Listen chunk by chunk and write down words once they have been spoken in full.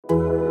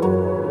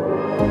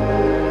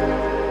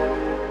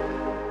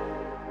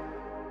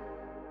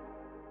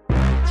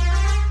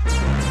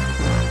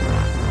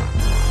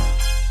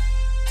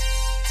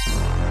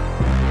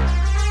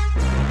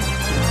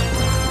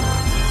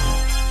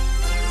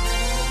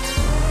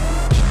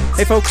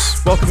Hey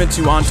folks, welcome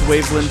into On to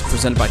Waveland,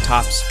 presented by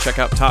Topps. Check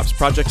out Topps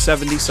Project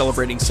 70,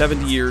 celebrating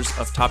 70 years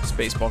of Topps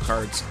baseball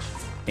cards.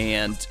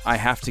 And I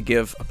have to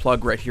give a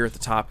plug right here at the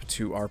top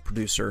to our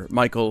producer,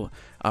 Michael.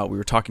 We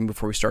were talking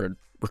before we started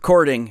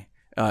recording,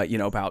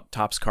 about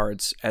Topps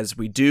cards as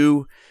we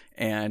do.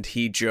 And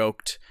he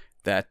joked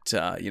that,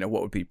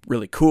 what would be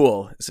really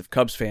cool is if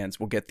Cubs fans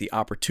will get the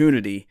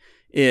opportunity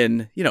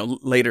in,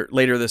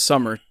 later this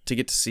summer to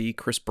get to see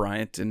Chris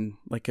Bryant in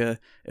like an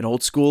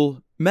old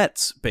school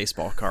Mets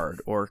baseball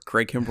card, or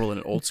Craig Kimbrell in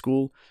an old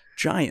school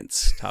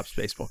Giants Topps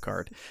baseball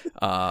card.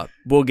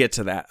 We'll get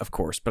to that, of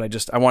course, but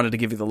I wanted to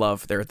give you the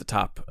love there at the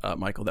top,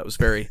 Michael. That was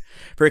very,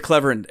 very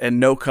clever, and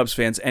no Cubs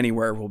fans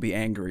anywhere will be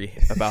angry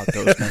about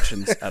those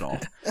mentions at all.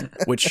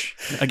 Which,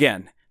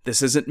 again,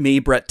 this isn't me,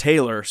 Brett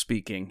Taylor,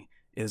 speaking.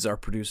 Is our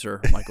producer,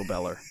 Michael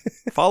Beller.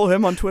 Follow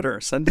him on Twitter.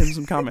 Send him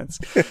some comments.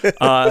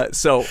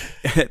 So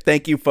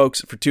thank you,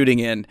 folks, for tuning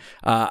in.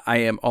 I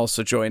am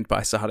also joined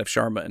by Sahadev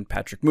Sharma and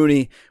Patrick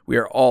Mooney. We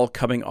are all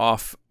coming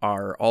off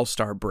our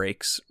All-Star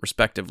breaks,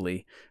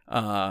 respectively,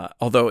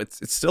 although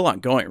it's still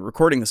ongoing. We're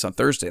recording this on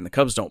Thursday, and the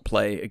Cubs don't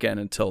play again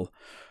until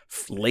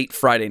late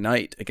Friday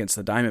night against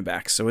the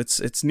Diamondbacks. So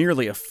it's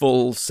nearly a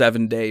full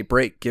 7-day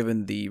break,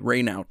 given the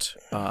rainout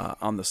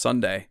on the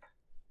Sunday.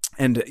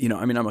 And,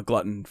 I'm a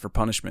glutton for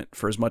punishment,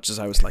 for as much as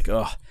I was like,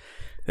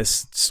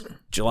 this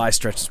July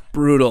stretch is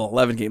brutal,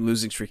 11-game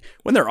losing streak.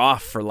 When they're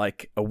off for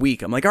like a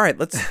week, I'm like, all right,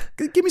 let's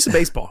give me some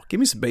baseball. Give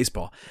me some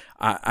baseball.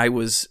 I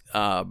was,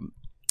 the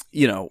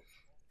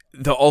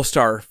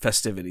All-Star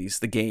festivities,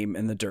 the game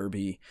and the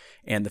Derby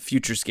and the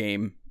Futures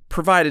game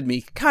provided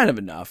me kind of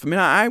enough. I mean,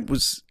 I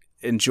was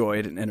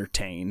enjoyed and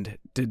entertained.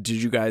 Did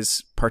you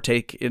guys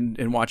partake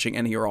in watching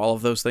any or all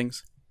of those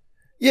things?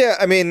 Yeah,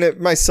 I mean,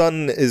 my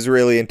son is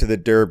really into the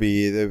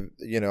Derby.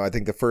 I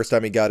think the first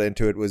time he got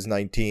into it was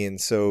 19,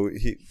 so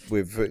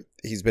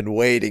he's been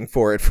waiting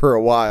for it for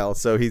a while.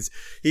 So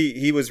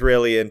he was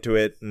really into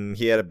it, and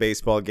he had a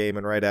baseball game,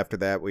 and right after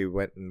that, we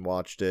went and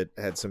watched it,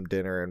 had some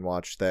dinner, and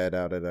watched that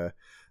out at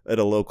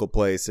a local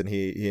place, and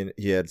he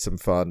had some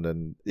fun.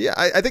 And yeah,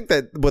 I think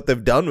that what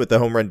they've done with the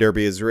Home Run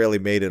Derby has really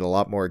made it a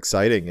lot more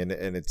exciting,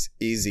 and it's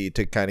easy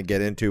to kind of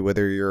get into,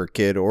 whether you're a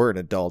kid or an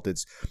adult.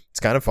 It's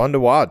kind of fun to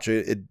watch.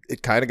 It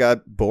kind of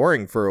got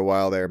boring for a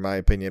while there, in my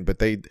opinion, but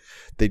they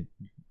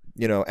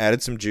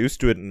added some juice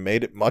to it and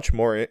made it much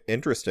more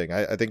interesting.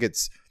 I think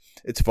it's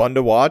fun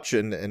to watch,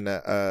 and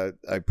I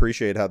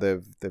appreciate how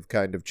they've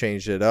kind of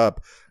changed it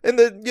up. And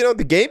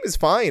the game is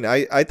fine.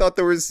 I thought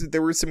there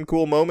were some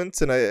cool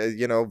moments, and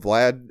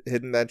Vlad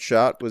hitting that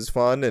shot was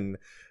fun, and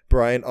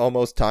Bryant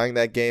almost tying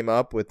that game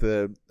up with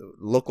the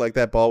look like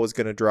that ball was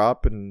going to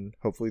drop, and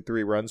hopefully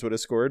 3 runs would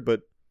have scored.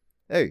 But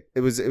hey, it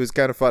was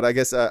kind of fun. I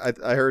guess I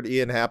heard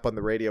Ian Happ on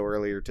the radio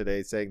earlier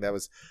today saying that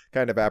was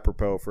kind of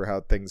apropos for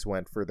how things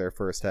went for their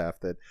first half,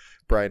 that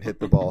Bryant hit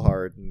the ball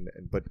hard,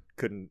 but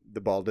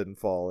the ball didn't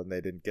fall, and they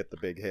didn't get the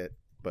big hit.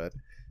 But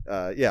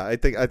I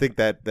think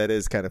that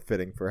is kind of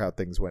fitting for how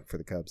things went for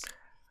the Cubs.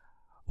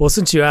 Well,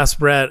 since you asked,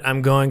 Brett,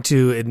 I'm going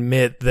to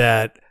admit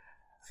that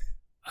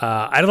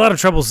I had a lot of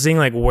trouble seeing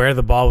like where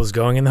the ball was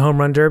going in the Home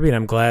Run Derby, and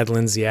I'm glad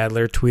Lindsay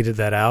Adler tweeted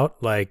that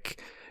out. Like,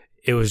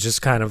 it was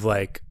just kind of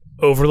like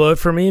overload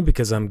for me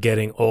because I'm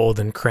getting old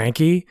and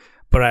cranky.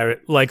 But I,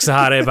 like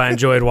Sahadev, I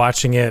enjoyed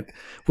watching it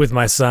with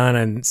my son,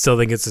 and still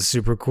think it's a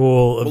super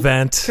cool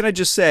event. Can I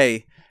just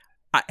say,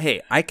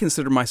 I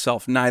consider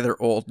myself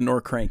neither old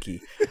nor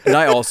cranky, and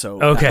I also.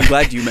 Okay. I'm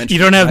glad you mentioned. You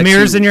don't have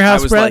mirrors in your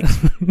house, Brett?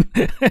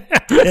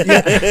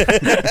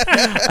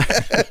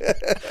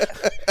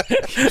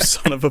 You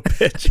son of a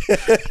bitch!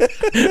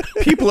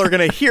 People are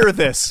gonna hear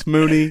this,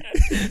 Mooney.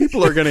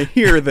 People are gonna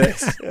hear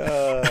this.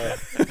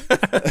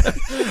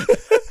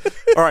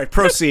 All right,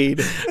 proceed.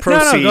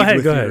 No, go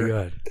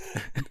ahead.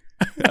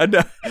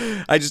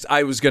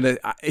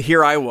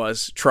 Here I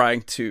was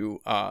trying to,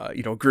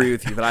 agree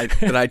with you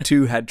that I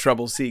too had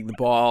trouble seeing the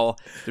ball.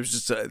 There was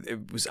just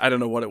I don't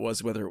know what it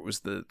was, whether it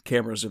was the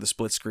cameras or the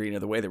split screen or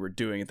the way they were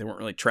doing it. They weren't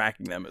really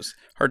tracking them. It was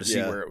hard to see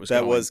where it was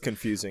going. That was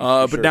confusing.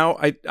 But sure. now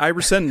I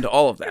rescind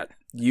all of that.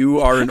 You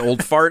are an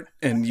old fart,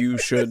 and you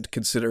should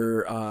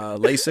consider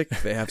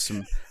LASIK. They have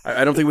some.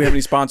 I don't think we have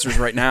any sponsors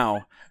right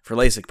now for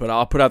LASIK, but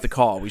I'll put out the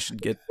call. We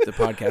should get the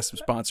podcast some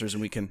sponsors,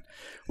 and we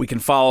can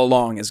follow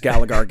along as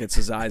Gallagher gets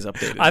his eyes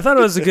updated. I thought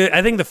it was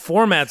I think the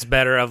format's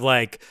better of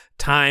like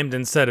timed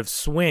instead of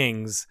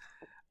swings.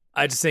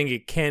 I just think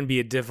it can be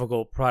a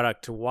difficult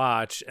product to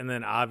watch, and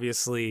then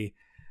obviously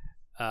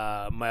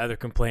my other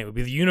complaint would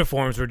be the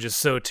uniforms were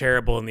just so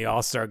terrible in the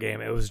All-Star game.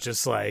 It was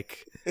just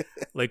like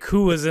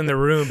who was in the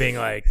room being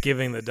like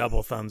giving the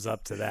double thumbs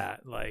up to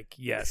that? Like,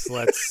 yes,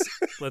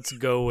 let's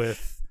go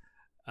with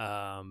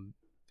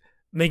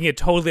making it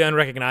totally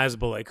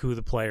unrecognizable, like who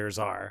the players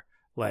are.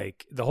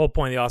 Like, the whole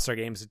point of the All-Star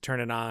game is to turn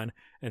it on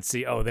and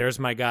see, oh, there's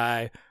my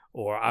guy,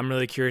 or I'm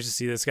really curious to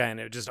see this guy, and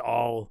it just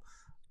all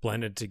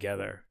blended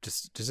together.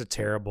 Just a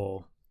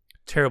terrible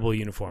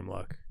uniform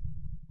look.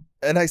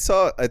 And I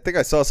think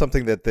I saw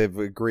something that they've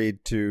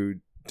agreed to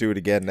do it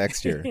again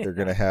next year. They're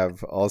going to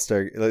have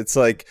All-Star. It's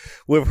like,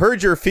 we've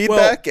heard your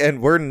feedback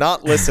and we're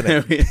not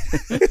listening.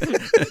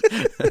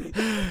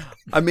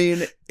 I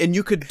mean, and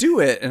you could do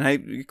it,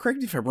 and correct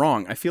me if I'm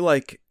wrong. I feel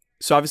like,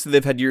 so obviously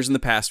they've had years in the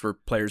past where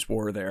players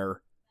wore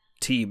their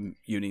team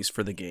unis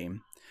for the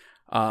game.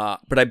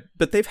 But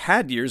they've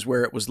had years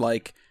where it was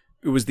like,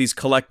 it was these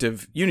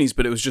collective unis,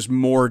 but it was just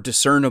more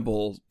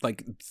discernible,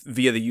 like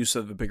via the use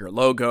of a bigger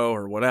logo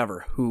or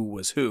whatever, who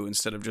was who,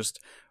 instead of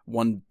just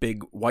one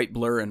big white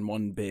blur and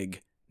one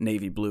big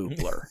navy blue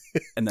blur,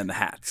 and then the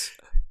hats,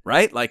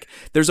 right? Like,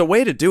 there's a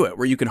way to do it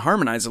where you can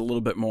harmonize it a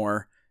little bit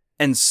more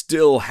and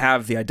still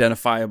have the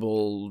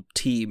identifiable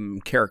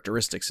team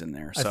characteristics in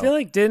there. So, I feel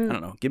like I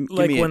don't know,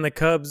 when the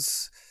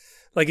Cubs,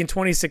 like in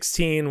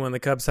 2016, when the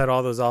Cubs had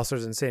all those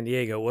All-Stars in San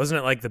Diego, wasn't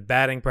it like the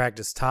batting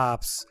practice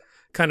tops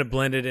kind of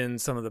blended in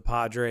some of the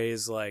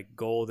Padres like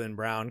gold and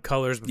brown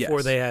colors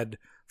before they had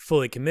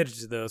fully committed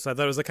to those? So I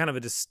thought it was like kind of a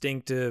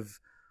distinctive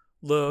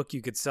look.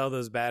 You could sell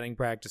those batting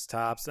practice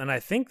tops, and I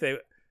think they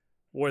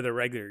wore their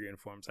regular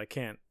uniforms. I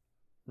can't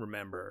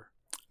remember.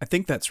 I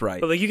think that's right.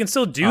 But like, you can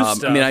still do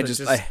stuff. I mean,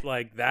 I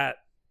like that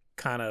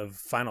kind of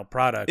final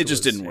product. It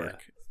just didn't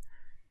work.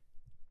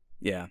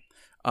 Yeah.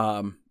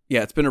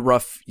 Yeah, it's been a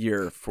rough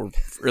year for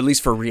at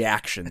least for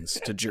reactions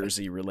to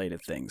jersey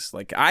related things.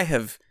 Like,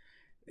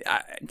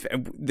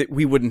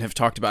 we wouldn't have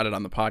talked about it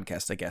on the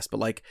podcast, I guess, but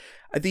like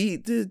the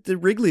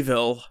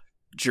Wrigleyville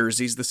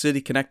jerseys, the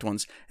City Connect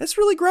ones, it's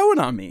really growing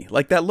on me.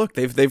 Like, that look,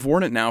 they've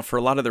worn it now for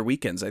a lot of their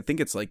weekends. I think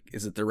it's like,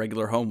 is it their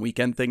regular home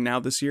weekend thing now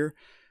this year?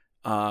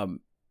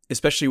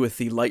 Especially with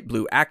the light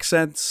blue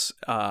accents.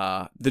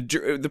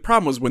 The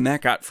problem was when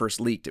that got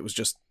first leaked, it was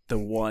just the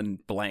one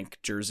blank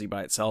jersey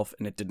by itself,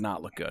 and it did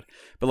not look good.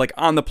 But like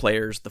on the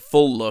players, the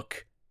full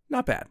look,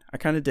 not bad. I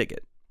kind of dig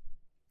it.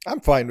 I'm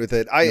fine with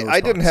it. I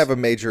didn't have a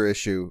major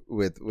issue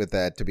with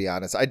that, to be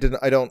honest. I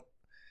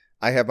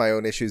have my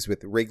own issues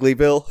with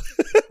Wrigleyville,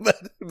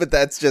 but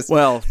that's just,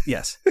 well,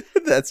 yes,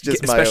 that's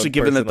just my especially own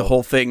given personal... that the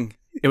whole thing,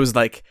 it was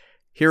like,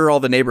 here are all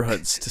the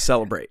neighborhoods to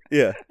celebrate.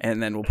 Yeah.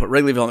 And then we'll put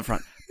Wrigleyville in the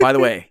front. By the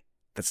way,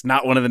 that's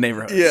not one of the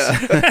neighborhoods.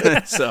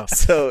 Yeah.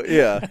 so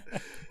yeah.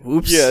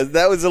 Oops. Yeah,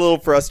 that was a little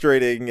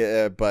frustrating,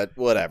 but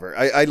whatever.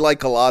 I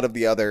like a lot of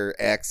the other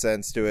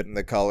accents to it, and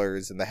the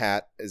colors, and the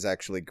hat is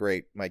actually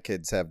great. My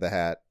kids have the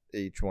hat.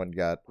 Each one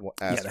got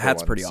asked for the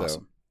hat's one, pretty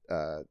awesome.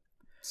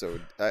 So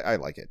I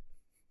like it.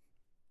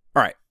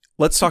 All right,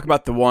 let's talk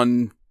about the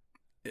one.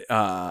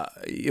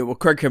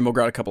 Craig Kimbrell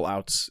got a couple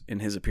outs in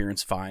his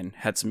appearance. Fine,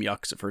 had some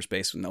yucks at first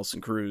base with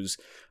Nelson Cruz.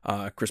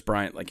 Chris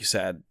Bryant, like you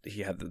said,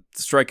 he had the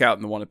strikeout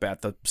in the one at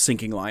bat, the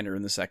sinking liner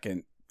in the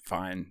second.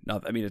 Fine.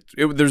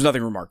 There's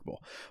nothing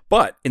remarkable.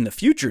 But in the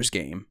Futures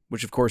game,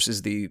 which of course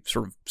is the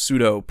sort of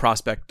pseudo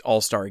prospect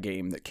all-star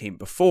game that came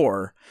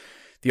before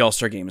the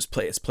all-star game is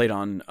played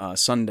on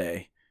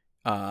Sunday,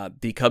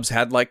 the Cubs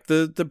had like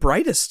the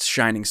brightest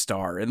shining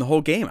star in the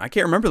whole game. I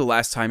can't remember the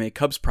last time a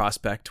Cubs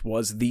prospect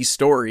was the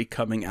story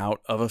coming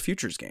out of a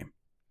Futures game.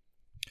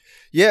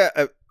 Yeah.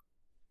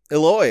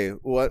 Eloy,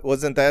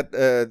 wasn't that,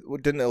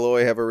 didn't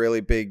Eloy have a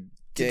really big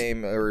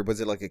game, or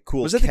was it like a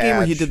cool Was it the game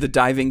where he did the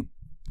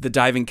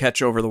diving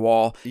catch over the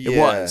wall? Yeah. It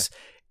was.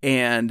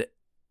 And,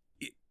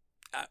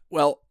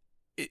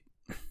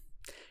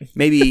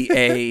 maybe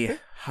a,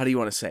 how do you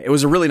want to say? It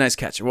was a really nice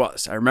catch. It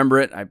was. I remember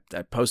it. I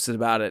posted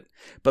about it.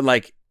 But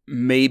like,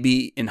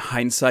 maybe in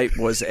hindsight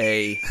was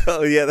a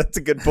oh yeah, that's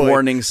a good point.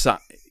 Warning sign.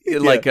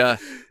 Like it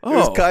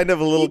was kind of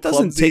a little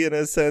clumsy in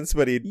a sense,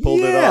 but he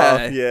pulled it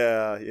off.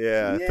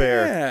 Yeah,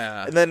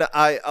 fair. And then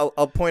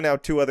I'll point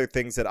out two other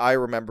things that I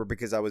remember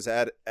because I was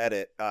at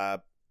it.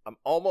 I'm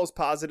almost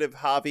positive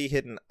Javi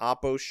hit an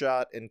oppo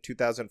shot in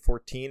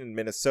 2014 in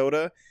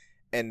Minnesota,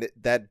 and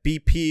that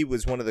BP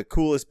was one of the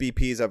coolest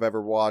BPs I've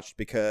ever watched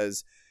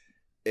because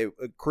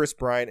Chris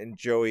Bryant and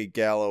Joey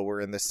Gallo were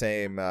in the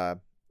same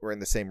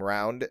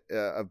round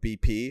of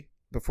BP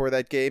before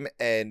that game,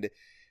 and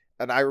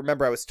I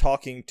remember I was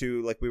talking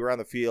to, like, we were on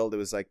the field, it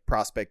was like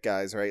prospect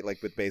guys, right,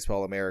 like with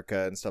Baseball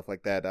America and stuff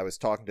like that. I was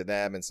talking to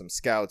them and some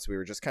scouts. We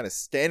were just kind of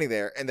standing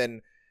there, and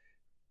then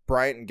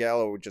Bryant and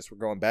Gallo were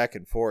going back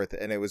and forth,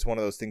 and it was one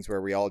of those things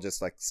where we all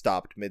just like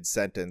stopped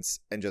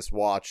mid-sentence and just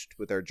watched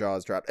with our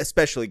jaws dropped,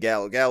 especially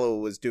Gallo. Gallo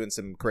was doing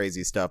some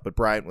crazy stuff, but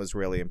Bryant was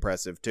really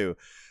impressive too.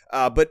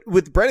 But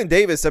with Brennan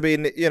Davis, I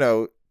mean,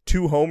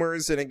 2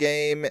 homers in a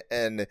game,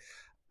 and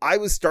I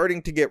was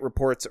starting to get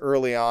reports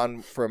early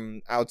on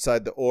from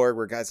outside the org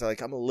where guys are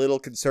like, I'm a little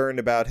concerned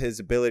about his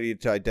ability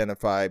to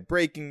identify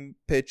breaking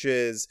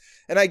pitches,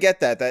 and I get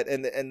that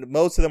and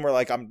most of them were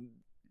like,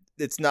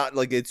 it's not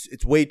like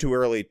it's way too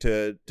early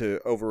to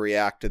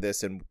overreact to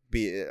this and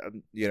be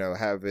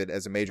have it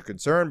as a major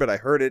concern. But I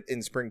heard it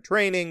in spring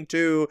training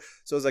too,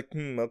 so I was like,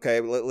 okay,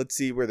 let's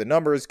see where the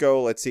numbers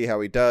go. Let's see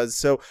how he does.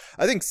 So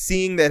I think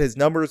seeing that his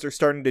numbers are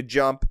starting to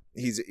jump,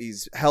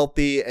 he's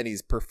healthy and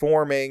he's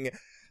performing.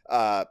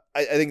 I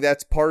think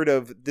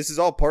this is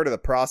all part of the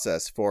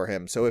process for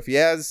him. So if he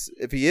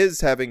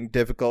is having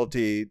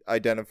difficulty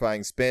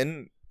identifying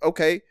spin,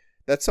 okay,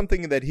 that's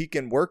something that he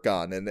can work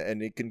on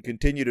and he can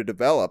continue to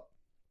develop.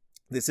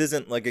 This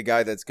isn't like a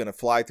guy that's going to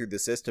fly through the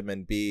system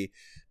and be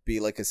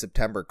like a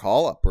September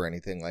call up or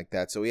anything like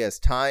that. So he has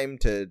time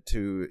to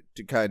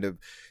kind of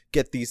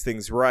get these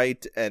things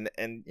right. And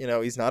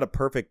he's not a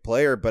perfect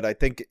player, but I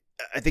think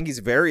he's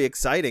very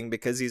exciting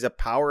because he's a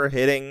power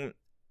hitting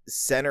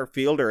center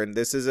fielder, and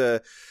this is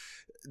a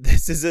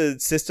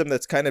system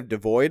that's kind of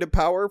devoid of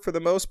power for the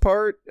most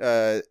part.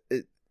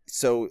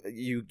 So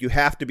you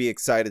have to be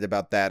excited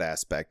about that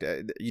aspect.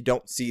 You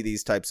don't see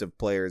these types of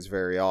players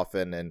very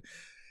often, and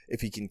if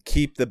he can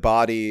keep the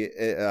body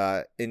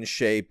in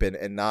shape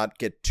and not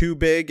get too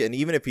big, and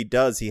even if he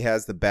does, he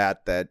has the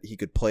bat that he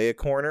could play a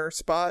corner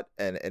spot,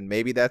 and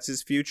maybe that's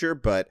his future.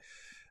 But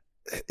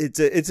it's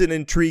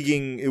an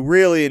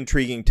really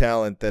intriguing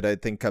talent that I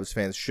think Cubs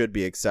fans should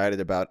be excited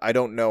about. I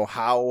don't know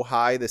how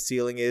high the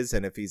ceiling is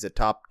and if he's a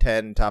top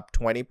 10, top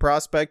 20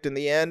 prospect in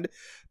the end,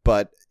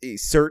 but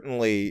he's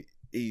certainly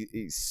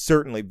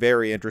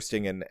very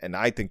interesting, and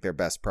I think their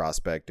best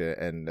prospect,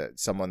 and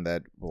someone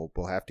that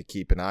we'll have to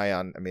keep an eye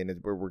on. I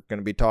mean, we're going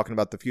to be talking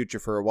about the future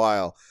for a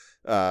while.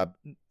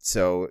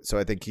 So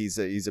I think he's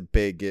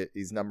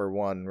number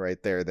one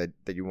right there that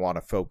you want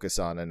to focus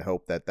on and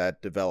hope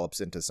that develops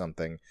into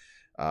something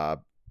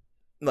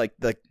like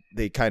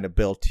they kind of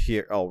built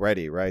here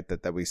already, right?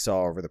 That we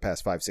saw over the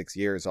past 5-6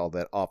 years, all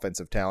that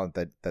offensive talent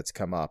that's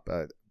come up.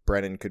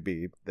 Brennan could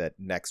be that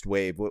next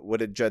wave. What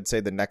did Judd say?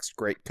 The next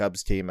great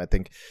Cubs team. I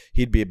think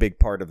he'd be a big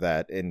part of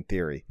that in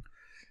theory.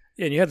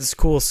 Yeah, and you had this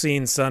cool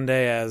scene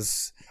Sunday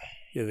as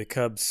the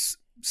Cubs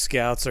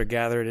scouts are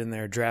gathered in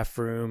their draft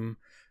room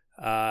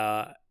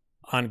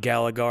on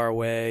Gallagher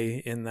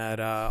Way in that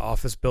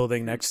office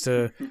building next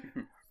to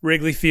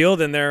Wrigley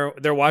Field, and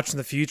they're watching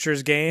the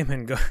Futures game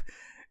and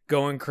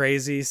going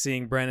crazy,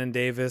 seeing Brennan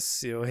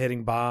Davis,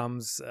 hitting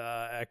bombs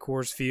at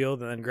Coors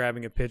Field, and then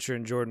grabbing a pitcher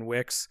in Jordan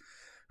Wicks,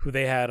 who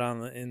they had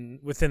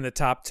within the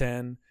top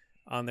 10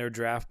 on their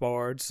draft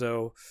board.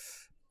 So,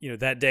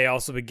 that day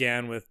also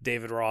began with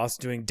David Ross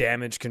doing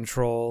damage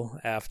control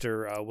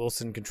after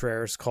Wilson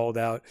Contreras called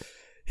out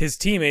his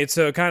teammates.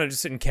 So it kind of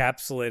just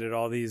encapsulated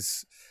all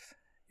these,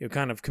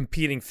 kind of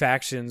competing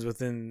factions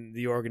within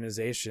the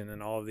organization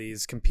and all of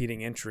these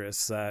competing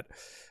interests, that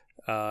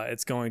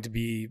it's going to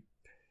be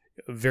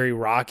a very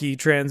rocky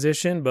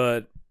transition,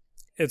 but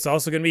it's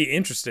also going to be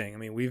interesting. I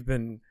mean, we've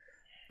been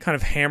kind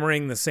of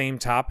hammering the same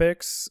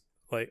topics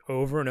like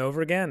over and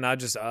over again, not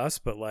just us,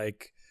 but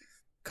like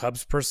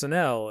Cubs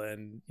personnel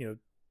and,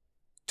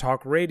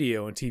 talk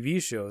radio and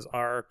TV shows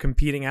are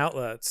competing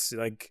outlets.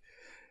 Like,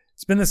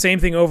 it's been the same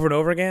thing over and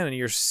over again, and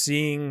you're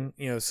seeing,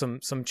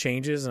 some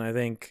changes. And I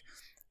think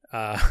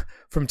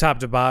from top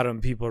to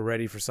bottom, people are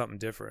ready for something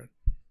different.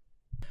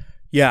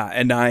 Yeah.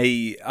 And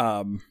I,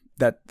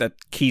 that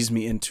keys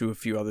me into a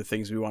few other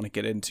things we want to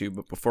get into,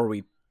 but before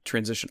we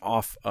transition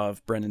off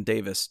of Brennan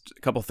Davis, a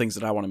couple of things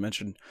that I want to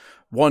mention.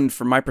 One,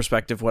 from my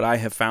perspective, what I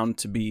have found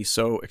to be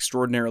so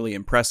extraordinarily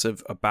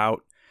impressive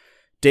about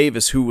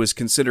Davis, who was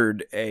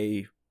considered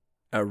a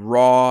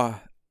raw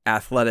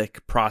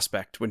athletic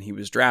prospect when he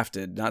was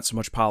drafted, not so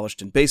much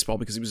polished in baseball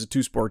because he was a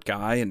two-sport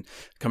guy and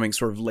coming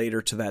sort of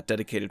later to that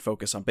dedicated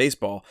focus on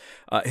baseball,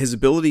 his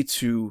ability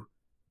to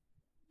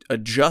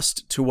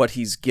adjust to what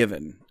he's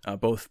given,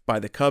 both by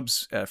the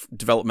Cubs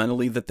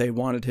developmentally that they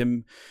wanted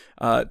him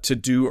to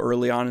do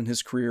early on in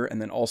his career,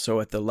 and then also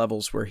at the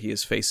levels where he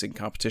is facing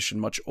competition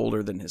much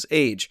older than his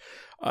age,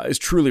 is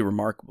truly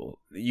remarkable.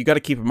 You got to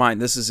keep in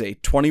mind, this is a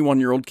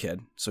 21-year-old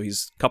kid, so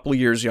he's a couple of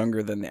years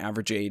younger than the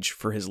average age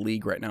for his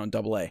league right now in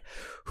AA,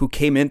 who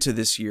came into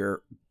this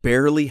year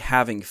barely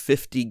having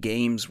 50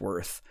 games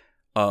worth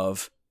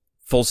of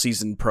full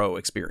season pro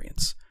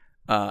experience.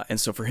 And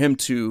so for him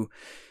to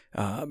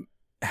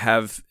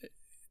have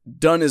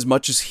done as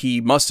much as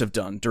he must have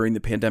done during the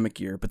pandemic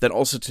year, but then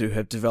also to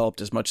have developed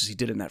as much as he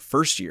did in that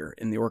first year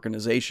in the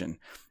organization,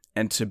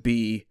 and to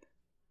be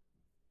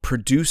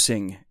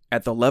producing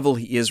at the level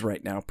he is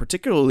right now,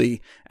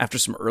 particularly after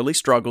some early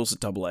struggles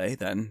at AA,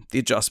 then the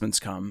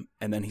adjustments come,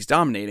 and then he's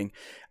dominating.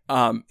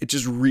 It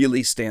just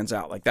really stands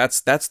out. Like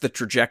that's the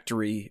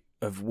trajectory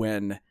of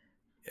when,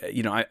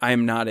 I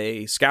am not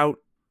a scout,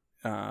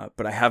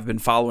 but I have been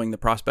following the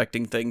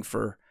prospecting thing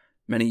for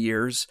many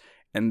years.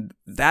 And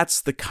that's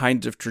the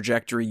kind of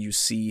trajectory you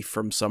see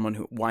from someone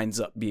who winds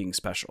up being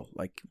special.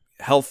 Like,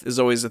 health is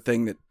always a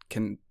thing that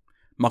can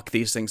muck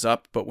these things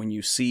up. But when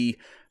you see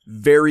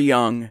very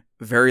young,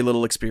 very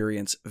little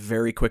experience,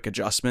 very quick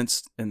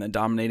adjustments, and then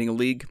dominating a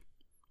league,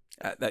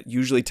 that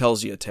usually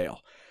tells you a tale.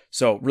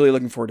 So really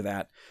looking forward to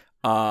that.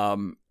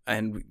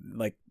 And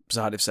like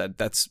Zahadev said,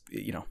 that's,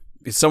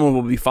 someone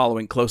we'll be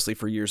following closely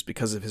for years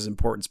because of his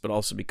importance, but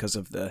also because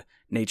of the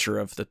nature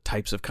of the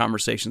types of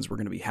conversations we're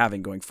going to be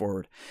having going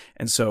forward.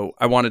 And so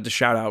I wanted to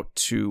shout out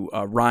to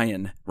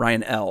Ryan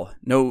L.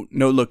 No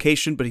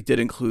location, but he did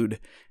include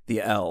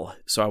the L.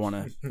 So I want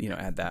to,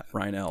 add that,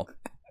 Ryan L.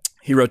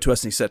 He wrote to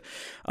us and he said,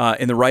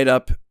 in the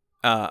write-up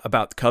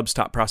about the Cubs'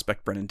 top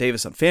prospect Brennan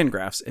Davis on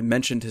Fangraphs, it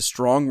mentioned his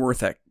strong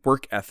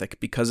work ethic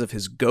because of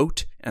his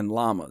goat and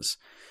llamas.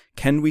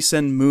 Can we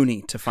send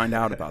Mooney to find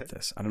out about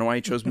this? I don't know why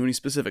he chose Mooney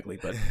specifically,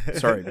 but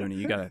sorry, Mooney,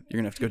 you're gonna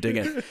have to go dig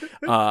in.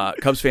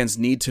 Cubs fans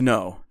need to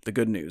know the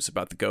good news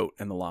about the goat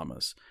and the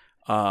llamas.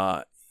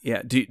 Yeah,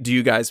 do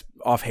you guys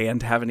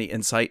offhand have any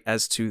insight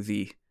as to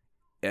the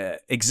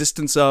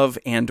existence of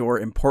and or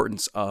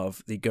importance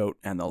of the goat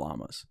and the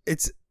llamas?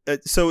 It's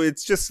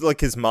just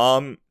like his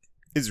mom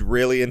is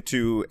really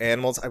into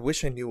animals. I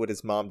wish I knew what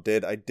his mom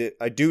did.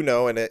 I do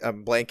know, and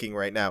I'm blanking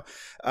right now.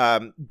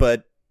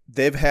 But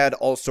they've had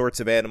all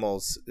sorts of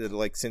animals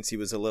like since he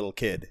was a little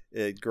kid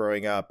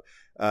growing up.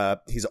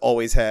 He's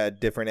always had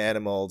different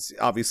animals,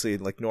 obviously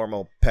like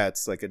normal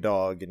pets like a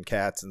dog and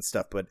cats and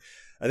stuff. But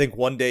I think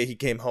one day he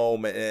came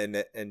home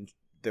and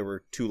there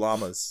were 2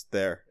 llamas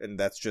there, and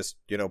that's just,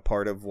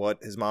 part of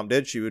what his mom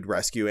did. She would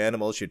rescue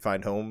animals. She'd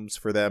find homes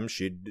for them.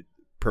 She'd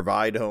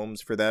provide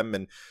homes for them.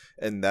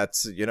 And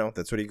that's,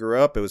 that's what he grew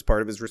up. It was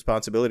part of his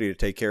responsibility to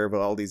take care of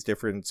all these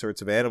different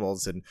sorts of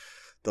animals. And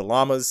the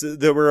llamas,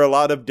 there were a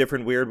lot of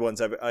different weird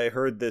ones. I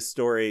heard this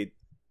story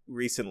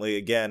recently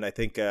again. I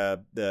think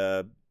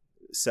the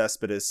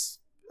Cespedes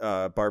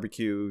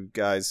barbecue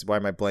guys, why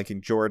am I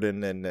blanking?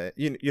 Jordan and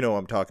you know what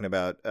I'm talking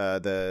about.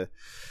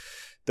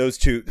 Those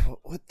 2,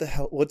 what the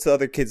hell? What's the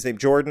other kid's name?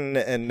 Jordan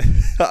and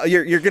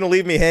you're gonna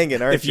leave me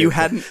hanging, aren't you?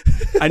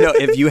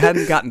 If you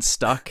hadn't gotten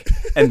stuck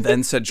and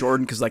then said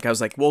Jordan, because I was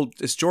like, well,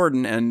 it's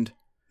Jordan, and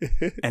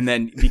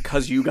then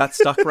because you got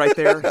stuck right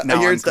there, now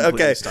I'm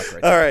completely stuck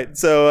right there. All right,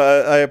 so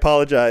I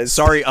apologize.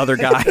 Sorry, other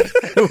guy.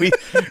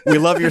 we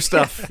love your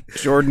stuff,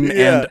 Jordan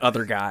and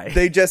other guy.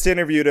 They just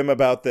interviewed him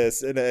about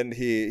this, and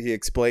he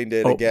explained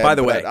it again. By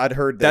the way, I'd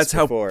heard this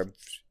before.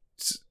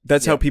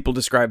 That's how people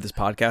describe this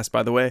podcast,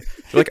 by the way.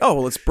 They're like, oh,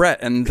 well, it's Brett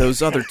and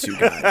those other 2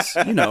 guys.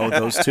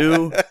 Those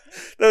two.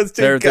 Those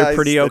 2 they're guys. They're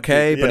pretty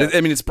okay, but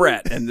it's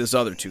Brett and those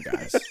other 2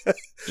 guys.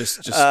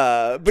 Just.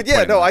 But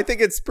yeah, no, I think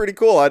it's pretty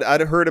cool.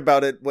 I'd heard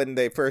about it when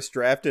they first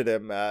drafted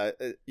him. I've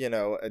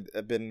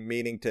been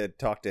meaning to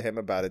talk to him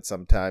about it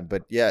sometime.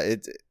 But yeah,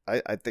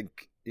 I think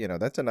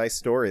that's a nice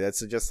story.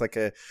 That's just like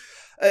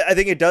I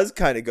think it does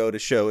kind of go to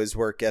show his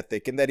work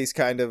ethic, and that he's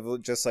kind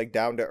of just like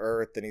down to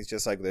earth, and he's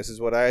just like, this is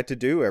what I had to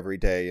do every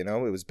day. It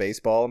was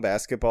baseball and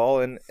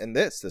basketball and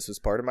this was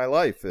part of my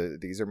life.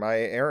 These are my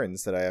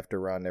errands that I have to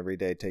run every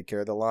day. Take care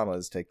of the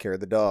llamas, take care of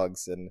the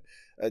dogs. And,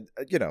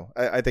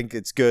 I think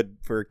it's good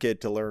for a kid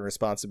to learn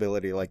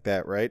responsibility like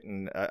that. Right.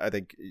 And I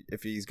think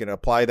if he's going to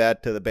apply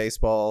that to the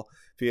baseball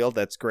field,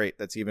 that's great.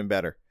 That's even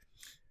better.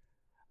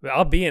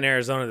 I'll be in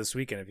Arizona this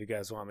weekend if you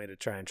guys want me to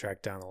try and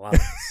track down the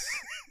llamas.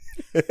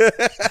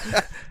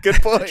 Good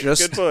point.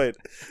 Good point.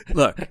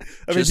 Look,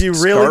 I mean, do you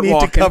really need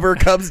to cover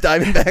Cubs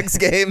Diamondbacks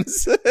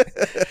games?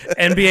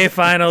 NBA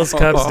Finals,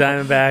 Cubs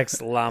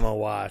Diamondbacks, llama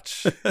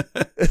watch.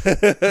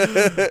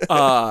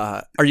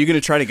 Are you going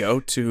to try to go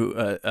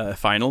to a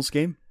finals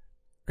game?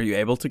 Are you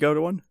able to go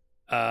to one?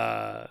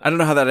 I don't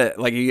know how that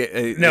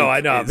no,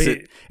 I know.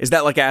 Is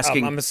that like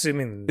asking? I'm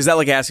assuming. Is that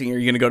like asking? Are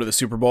you going to go to the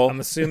Super Bowl? I'm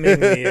assuming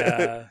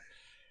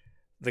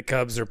the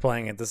Cubs are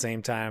playing at the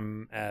same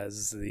time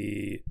as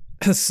the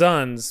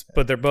Suns,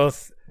 but they're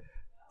both.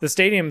 The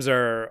stadiums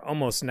are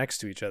almost next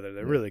to each other.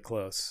 They're really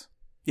close.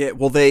 Yeah,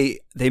 well, they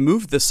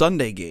moved the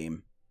Sunday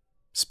game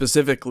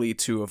specifically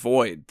to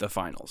avoid the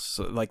finals.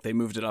 So, they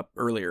moved it up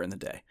earlier in the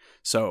day.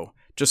 So,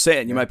 just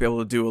saying, you might be able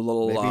to do a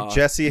little. Maybe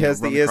Jesse has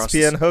the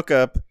ESPN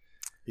hookup.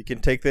 He can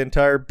take the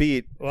entire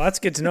beat. Well, that's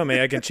good to know.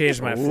 Maybe I can change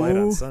my flight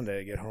on Sunday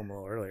to get home a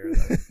little earlier.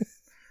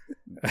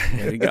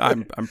 There you go.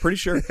 I'm pretty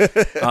sure.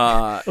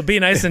 It'll be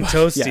nice and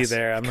toasty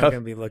there. I'm not going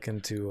to be looking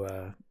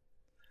to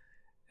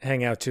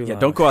hang out too long. Yeah,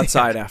 don't go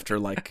outside after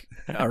 8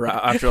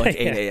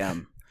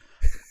 a.m.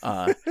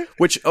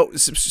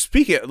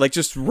 Speaking of,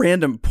 just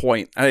random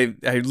point, I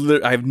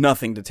have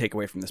nothing to take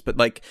away from this,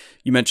 but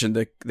you mentioned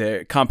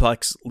the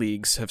complex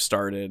leagues have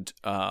started.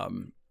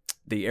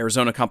 The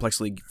Arizona Complex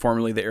League,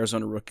 formerly the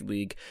Arizona Rookie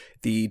League,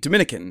 the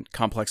Dominican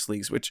Complex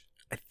Leagues, which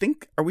I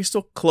think, are we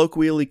still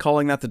colloquially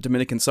calling that the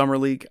Dominican Summer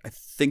League? I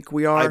think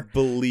we are. I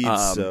believe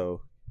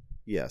so.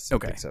 Yes.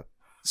 Okay. I think so.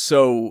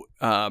 So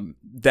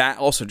that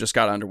also just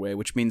got underway,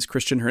 which means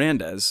Christian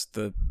Hernandez,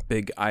 the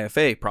big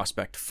IFA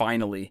prospect,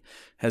 finally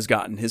has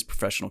gotten his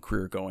professional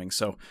career going.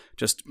 So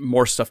just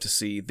more stuff to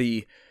see.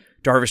 The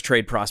Darvish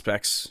trade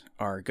prospects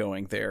are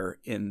going there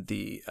in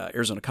the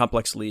Arizona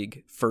Complex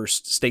League.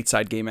 First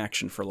stateside game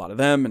action for a lot of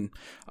them, and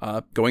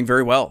going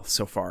very well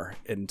so far.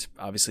 And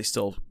obviously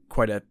still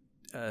quite a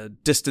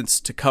distance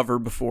to cover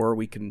before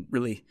we can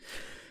really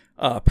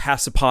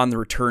pass upon the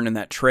return in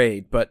that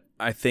trade. But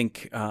I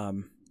think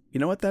you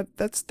know what,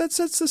 that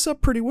sets this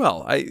up pretty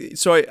well. I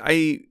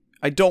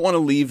don't want to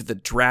leave the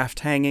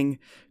draft hanging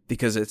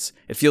because it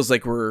feels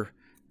like we're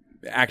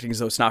acting as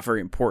though it's not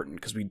very important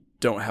because we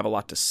don't have a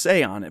lot to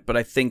say on it. But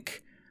I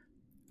think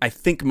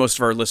most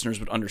of our listeners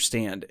would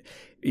understand,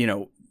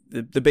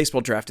 the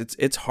baseball draft,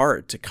 it's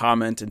hard to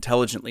comment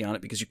intelligently on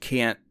it because you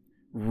can't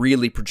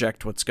really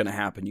project what's going to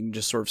happen. You can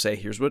just sort of say,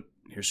 here's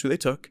who they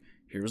took,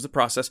 here was the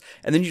process,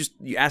 and then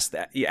you ask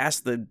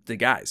the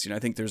guys. I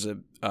think there's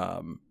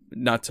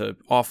not to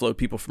offload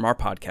people from our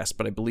podcast,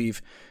 but I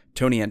believe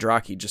Tony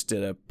Andracki just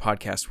did a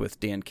podcast with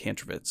Dan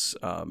Kantrovitz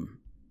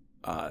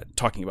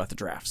talking about the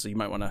draft. So you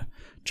might want to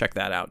check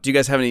that out. Do you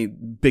guys have any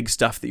big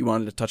stuff that you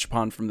wanted to touch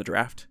upon from the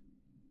draft?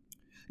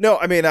 No,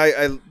 I mean,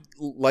 I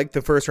like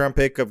the first round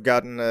pick. I've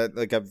gotten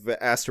I've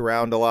asked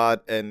around a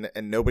lot, and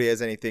nobody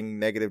has anything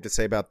negative to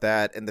say about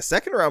that. And the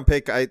second round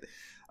pick, I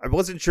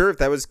wasn't sure if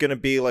that was going to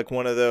be like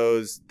one of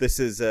those, this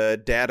is a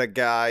data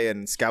guy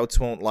and scouts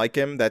won't like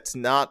him. That's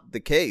not the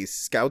case.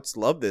 Scouts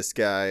love this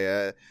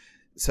guy.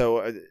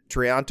 So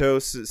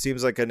Triantos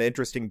seems like an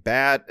interesting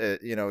bat.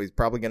 He's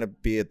probably going to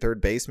be a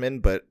third baseman,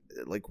 but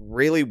like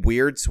really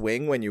weird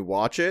swing when you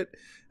watch it.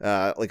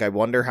 I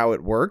wonder how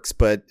it works,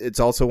 but it's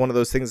also one of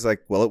those things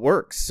like, well, it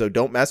works. So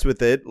don't mess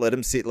with it.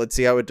 Let's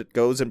see how it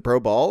goes in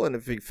pro ball. And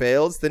if he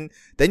fails, then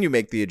you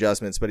make the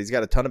adjustments, but he's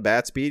got a ton of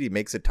bat speed. He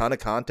makes a ton of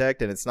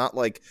contact, and it's not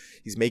like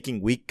he's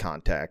making weak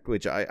contact,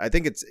 which I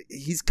think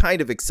he's kind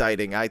of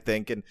exciting, I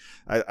think. And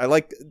I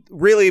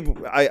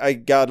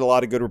got a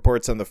lot of good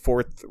reports on the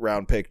fourth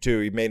round pick too.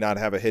 He may not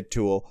have a hit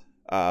tool.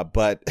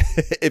 But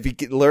if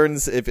he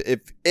learns, if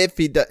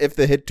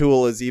the hit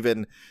tool is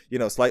even,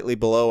 slightly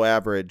below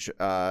average,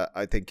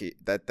 I think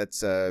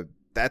that's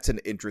an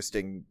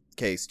interesting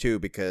case too,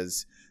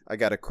 because I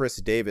got a Chris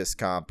Davis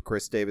comp,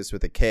 Chris Davis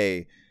with a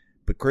K,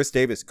 but Chris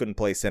Davis couldn't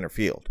play center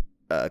field.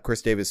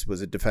 Chris Davis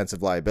was a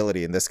defensive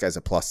liability, and this guy's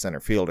a plus center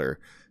fielder.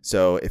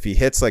 So if he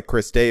hits like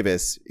Chris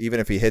Davis, even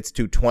if he hits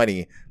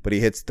 220, but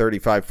he hits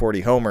 35,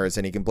 40 homers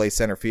and he can play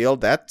center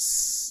field,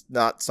 that's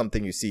not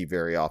something you see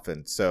very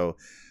often. So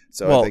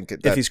I think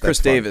if he's Chris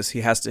Davis,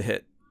 he has to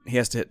hit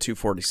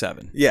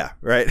 247. Yeah,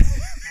 right.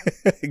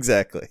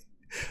 Exactly.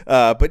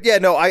 But yeah,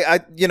 no, I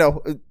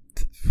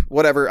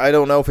whatever. I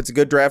don't know if it's a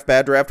good draft,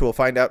 bad draft. We'll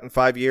find out in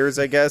 5 years,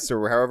 I guess,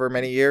 or however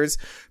many years.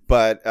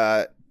 But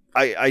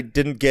I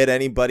didn't get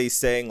anybody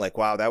saying like,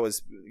 wow, that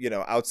was,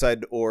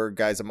 outside or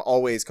guys. I'm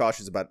always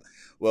cautious about,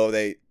 well,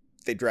 they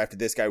drafted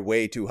this guy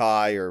way too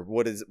high, or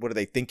what are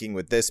they thinking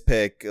with this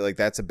pick? Like,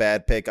 that's a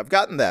bad pick. I've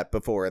gotten that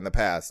before in the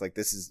past. Like,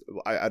 this is,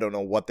 I don't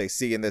know what they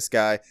see in this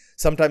guy.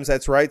 Sometimes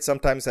that's right.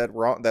 Sometimes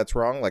that's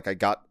wrong. Like, I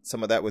got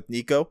some of that with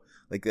Nico.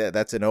 Like,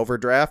 that's an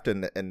overdraft.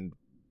 And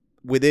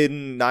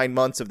within 9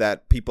 months of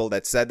that, people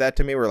that said that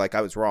to me were like,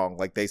 I was wrong.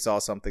 Like, they saw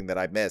something that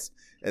I missed,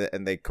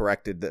 and they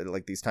corrected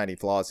these tiny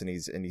flaws, and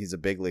he's a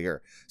big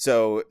leaguer.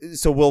 So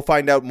we'll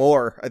find out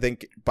more. I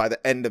think by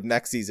the end of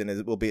next season,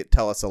 it will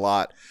tell us a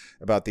lot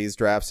about these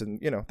drafts, and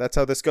that's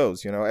how this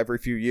goes. Every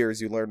few years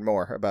you learn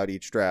more about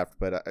each draft.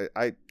 But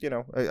I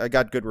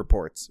got good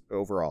reports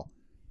overall.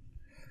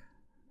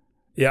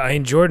 Yeah, I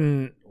mean,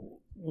 Jordan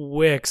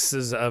Wicks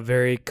is a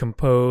very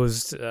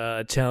composed,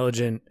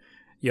 intelligent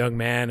young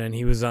man, and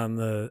he was on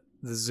the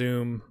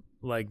Zoom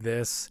like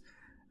this,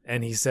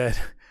 and he said,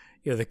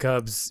 the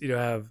Cubs,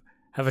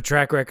 have a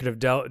track record of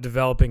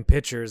developing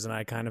pitchers, and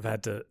I kind of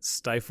had to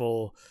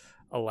stifle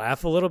a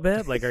laugh a little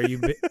bit. Like, are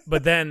you?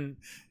 But then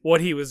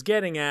what he was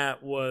getting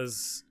at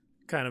was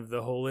kind of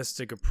the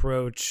holistic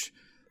approach,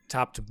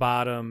 top to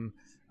bottom.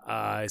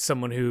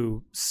 Someone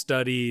who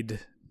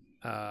studied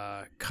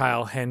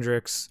Kyle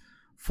Hendricks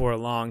for a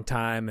long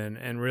time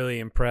and really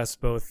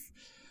impressed both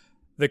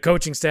the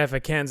coaching staff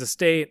at Kansas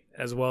State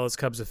as well as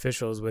Cubs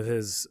officials with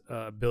his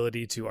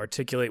ability to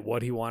articulate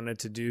what he wanted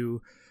to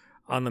do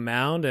on the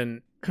mound.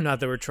 And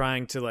not that we're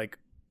trying to like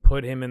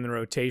put him in the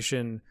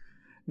rotation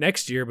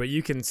next year, but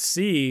you can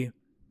see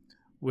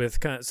with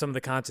some of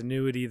the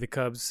continuity the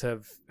Cubs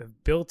have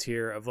built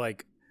here of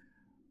like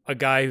a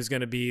guy who's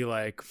going to be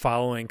like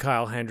following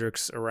Kyle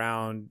Hendricks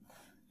around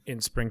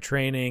in spring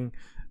training,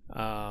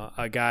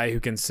 a guy who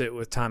can sit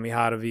with Tommy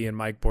Hotovy and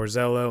Mike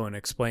Borzello and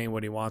explain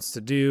what he wants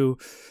to do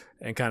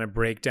and kind of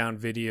break down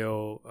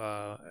video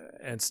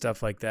and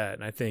stuff like that.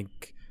 And I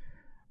think,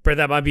 Brett,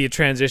 that might be a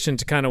transition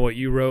to kind of what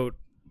you wrote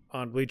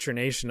on Bleacher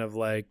Nation of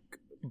like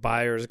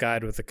buyer's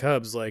guide with the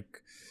Cubs.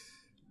 Like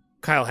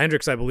Kyle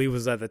Hendricks, I believe,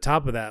 was at the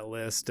top of that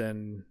list.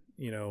 And,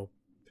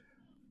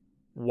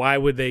 why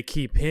would they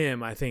keep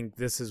him? I think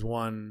this is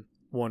one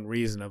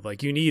reason of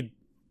like, you need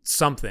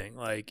something.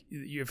 Like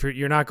if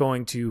you're not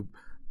going to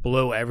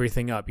blow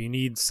everything up, you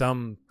need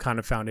some kind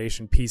of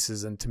foundation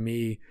pieces. And to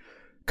me,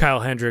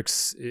 Kyle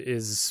Hendricks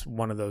is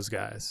one of those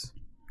guys.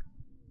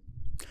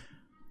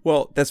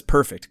 Well, that's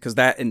perfect, because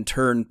that in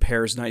turn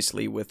pairs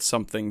nicely with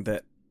something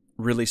that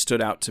really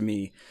stood out to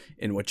me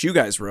in what you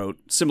guys wrote.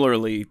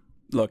 Similarly,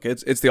 look,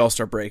 it's the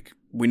All-Star break.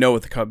 We know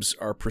what the Cubs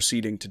are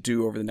proceeding to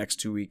do over the next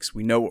 2 weeks.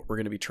 We know what we're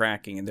going to be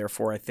tracking, and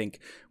therefore I think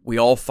we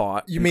all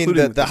thought... You mean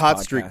the hot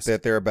streak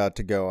that they're about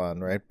to go on,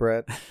 right,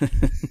 Brett?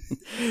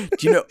 Do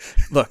you know...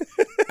 Look,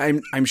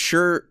 I'm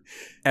sure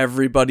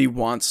everybody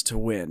wants to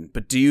win,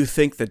 but do you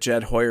think that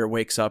Jed Hoyer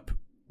wakes up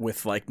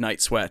with like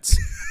night sweats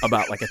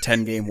about like a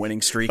 10-game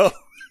winning streak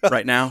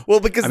right now? Well,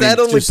 because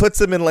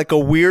puts him in like a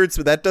weird...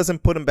 So that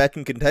doesn't put him back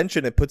in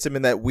contention. It puts him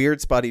in that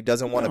weird spot he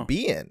doesn't want to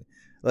be in.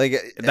 Like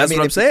that's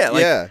what I'm saying.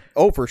 Like, yeah.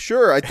 Oh, for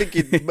sure. I think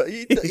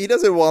he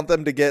doesn't want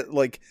them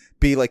to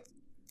be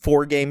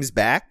 4 games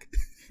back.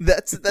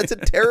 That's a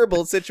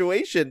terrible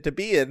situation to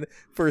be in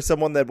for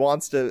someone that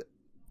wants to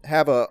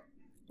have a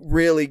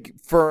really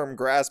firm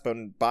grasp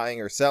on buying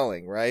or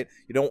selling, right?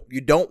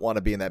 You don't want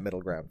to be in that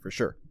middle ground for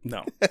sure.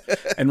 No.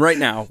 And right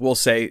now, we'll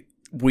say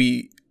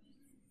we,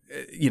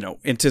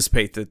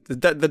 anticipate that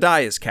the die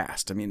is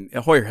cast. I mean,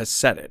 Hoyer has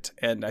said it,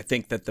 and I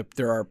think that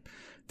there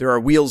are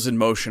wheels in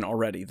motion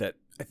already that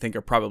I think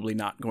are probably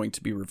not going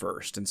to be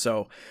reversed. And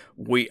so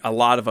a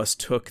lot of us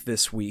took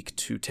this week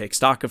to take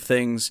stock of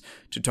things,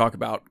 to talk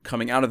about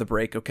coming out of the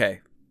break.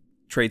 Okay,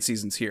 trade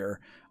season's here.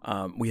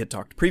 We had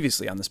talked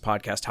previously on this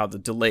podcast how the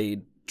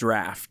delayed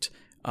draft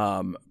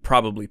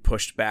probably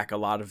pushed back a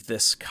lot of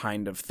this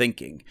kind of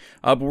thinking.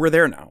 But we're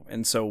there now.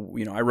 And so,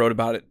 I wrote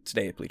about it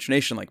today at Bleach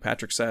Nation, like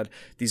Patrick said.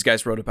 These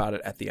guys wrote about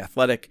it at The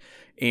Athletic.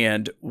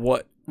 And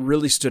what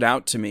really stood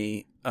out to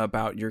me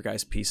about your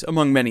guys' piece,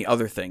 among many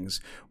other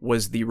things,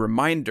 was the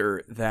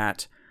reminder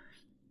that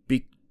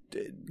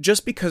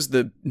just because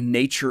the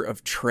nature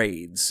of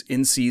trades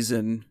in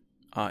season,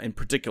 in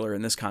particular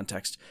in this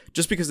context,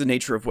 just because the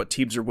nature of what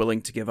teams are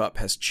willing to give up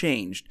has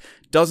changed,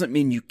 doesn't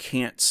mean you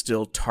can't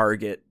still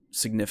target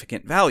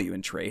significant value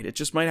in trade. It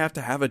just might have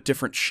to have a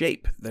different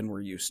shape than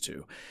we're used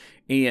to.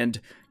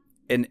 And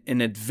an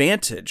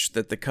advantage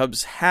that the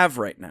Cubs have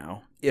right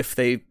now, if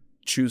they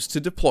choose to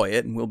deploy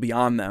it, and we'll be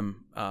on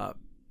them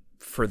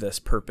for this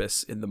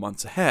purpose in the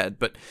months ahead,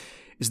 but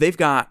is they've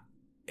got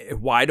a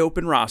wide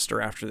open roster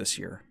after this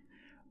year,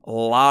 a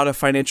lot of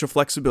financial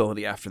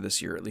flexibility after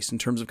this year, at least in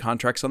terms of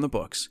contracts on the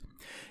books.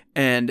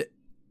 And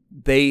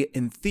they,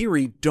 in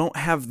theory, don't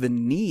have the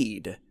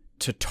need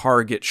to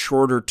target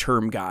shorter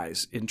term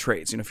guys in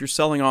trades. If you're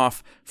selling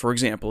off, for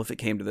example, if it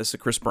came to this, a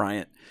Chris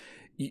Bryant,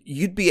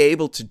 you'd be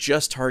able to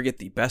just target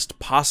the best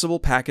possible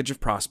package of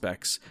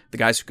prospects, the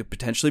guys who could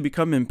potentially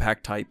become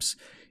impact types,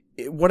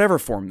 whatever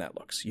form that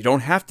looks. You don't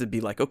have to be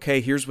like, okay,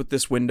 here's what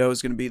this window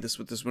is going to be, this is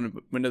what this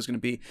window is going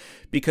to be,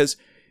 because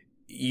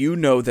you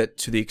know that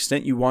to the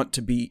extent you want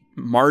to be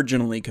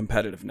marginally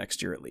competitive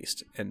next year at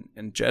least,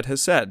 and Jed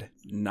has said,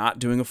 not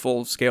doing a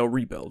full-scale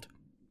rebuild,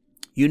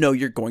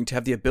 you're going to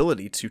have the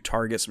ability to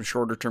target some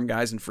shorter-term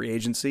guys in free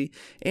agency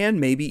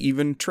and maybe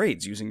even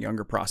trades using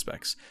younger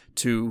prospects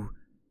to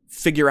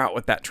figure out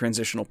what that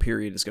transitional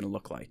period is going to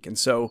look like. And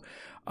so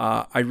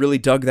I really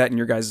dug that in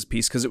your guys'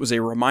 piece because it was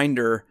a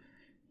reminder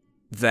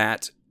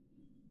that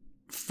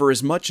for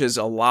as much as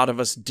a lot of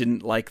us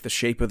didn't like the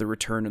shape of the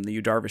return in the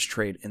Yu Darvish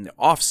trade in the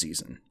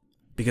offseason,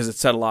 because it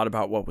said a lot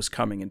about what was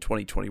coming in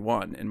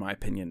 2021, in my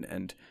opinion,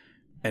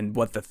 and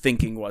what the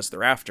thinking was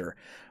thereafter,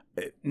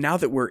 now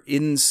that we're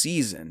in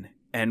season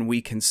and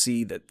we can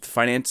see that the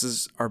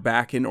finances are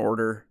back in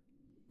order,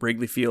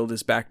 Wrigley Field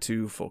is back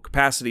to full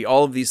capacity,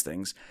 all of these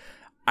things,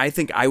 I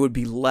think I would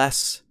be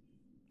less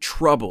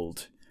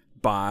troubled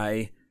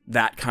by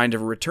that kind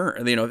of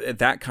return,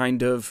 that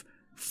kind of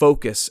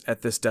focus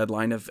at this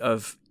deadline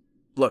of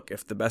look,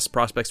 if the best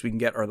prospects we can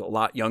get are a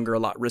lot younger, a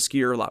lot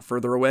riskier, a lot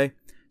further away,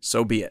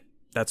 so be it.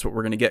 That's what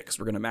we're going to get because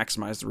we're going to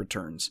maximize the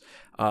returns.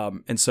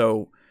 And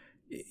so,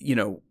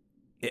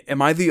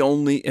 am I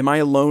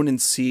alone in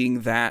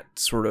seeing that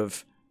sort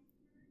of,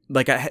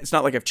 it's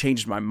not like I've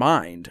changed my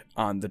mind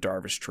on the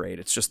Darvish trade.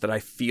 It's just that I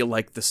feel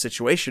like the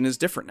situation is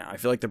different now. I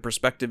feel like the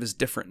perspective is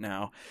different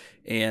now,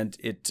 and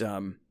it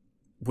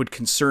would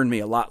concern me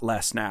a lot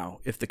less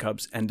now if the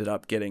Cubs ended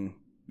up getting,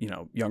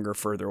 younger,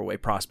 further away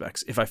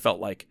prospects. If I felt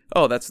like,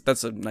 oh,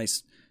 that's a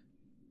nice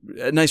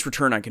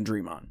return I can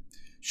dream on.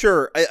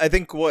 Sure. I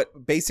think what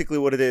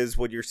it is,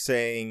 what you're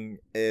saying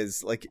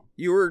is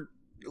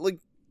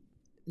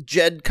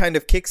Jed kind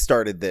of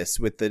kickstarted this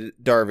with the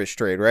Darvish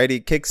trade, right? He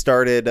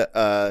kickstarted,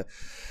 I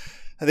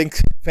think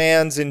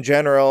fans in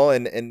general,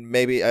 and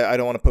maybe I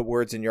don't want to put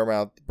words in your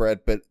mouth,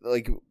 Brett, but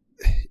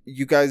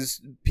you guys,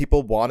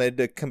 people wanted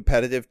a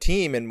competitive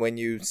team, and when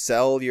you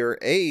sell your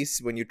ace,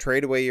 when you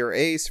trade away your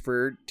ace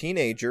for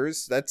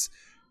teenagers,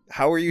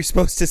 how are you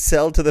supposed to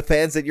sell to the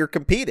fans that you're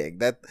competing?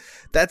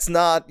 That's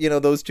not,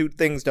 those two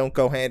things don't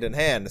go hand in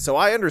hand. So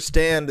I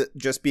understand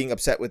just being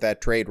upset with that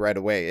trade right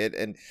away.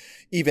 And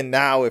even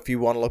now, if you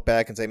want to look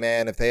back and say,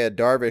 man, if they had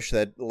Darvish,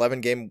 that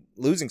 11-game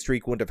losing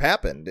streak wouldn't have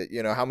happened.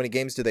 How many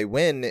games do they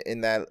win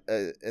in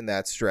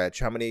that stretch?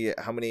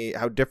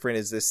 How different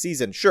is this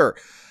season? Sure,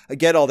 I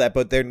get all that,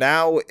 but they're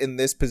now in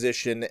this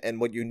position,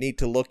 and what you need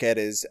to look at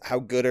is how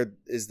good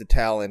is the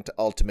talent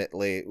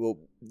ultimately. Well,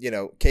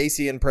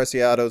 Casey and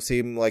Preciado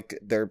seem like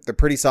they're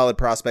pretty solid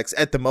prospects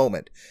at the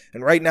moment.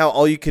 And right now,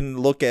 all you can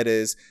look at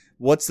is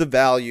what's the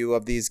value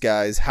of these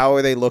guys? How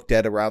are they looked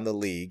at around the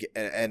league?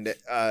 And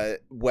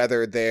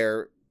whether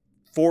they're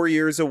 4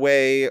 years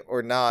away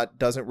or not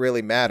doesn't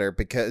really matter,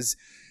 because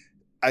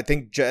I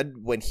think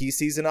Jed, when he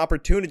sees an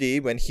opportunity,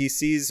 when he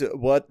sees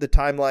what the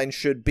timeline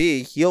should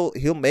be,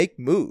 he'll make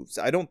moves.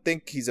 I don't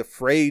think he's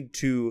afraid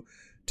to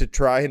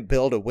try and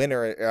build a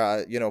winner,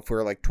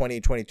 for like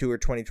 2022 or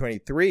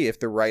 2023 if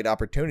the right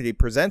opportunity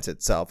presents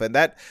itself. And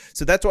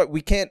that's why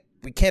we can't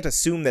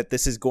assume that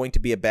this is going to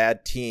be a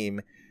bad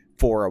team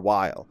for a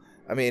while.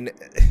 I mean,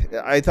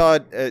 I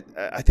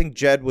think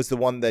Jed was the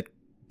one that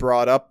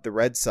brought up the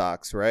Red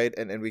Sox, right?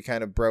 And we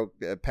kind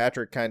of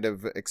Patrick kind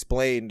of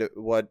explained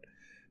what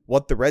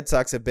what the Red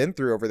Sox have been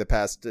through over the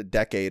past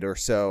decade or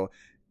so,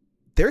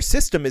 their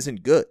system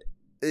isn't good.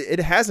 It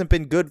hasn't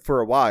been good for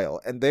a while,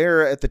 and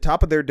they're at the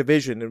top of their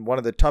division in one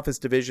of the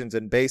toughest divisions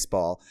in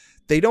baseball.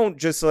 They don't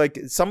just like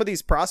some of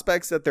these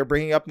prospects that they're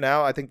bringing up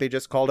now. I think they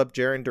just called up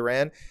Jarren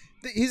Duran.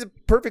 He's a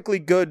perfectly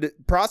good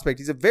prospect.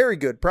 He's a very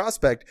good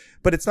prospect,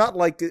 but it's not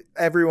like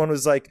everyone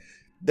was like,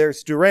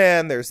 there's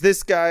Duran, there's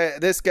this guy,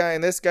 and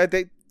this guy.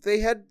 They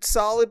had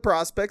solid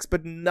prospects,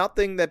 but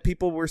nothing that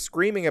people were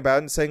screaming about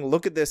and saying,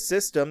 look at this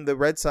system. The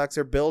Red Sox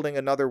are building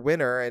another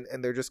winner,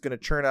 and they're just going to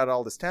churn out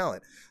all this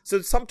talent.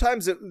 So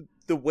sometimes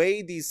the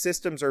way these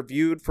systems are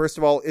viewed, first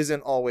of all,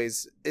 doesn't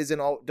always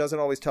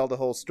tell the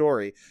whole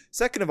story.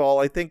 Second of all,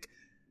 I think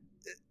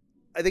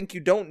you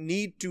don't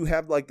need to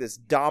have like this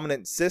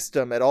dominant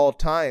system at all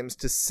times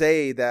to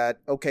say that,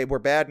 okay, we're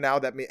bad now,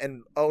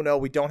 and oh no,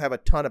 we don't have a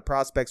ton of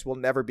prospects, we'll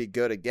never be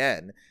good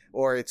again,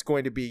 or it's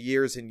going to be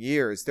years and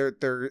years.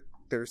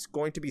 There's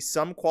going to be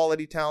some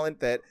quality talent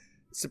that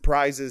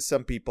surprises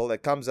some people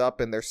that comes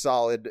up and they're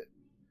solid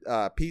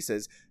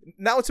pieces.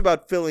 Now it's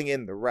about filling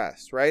in the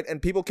rest, right?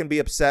 And people can be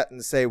upset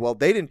and say, well,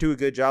 they didn't do a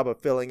good job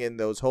of filling in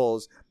those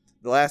holes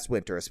last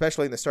winter,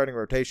 especially in the starting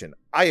rotation.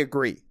 I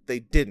agree, they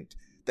didn't.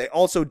 They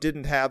also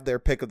didn't have their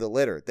pick of the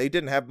litter. They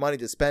didn't have money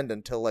to spend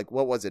until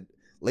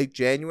late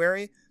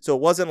January? So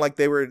it wasn't like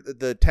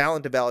the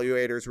talent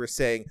evaluators were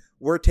saying,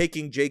 we're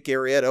taking Jake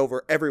Arrieta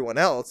over everyone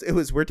else. It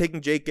was, we're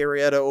taking Jake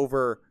Arrieta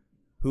over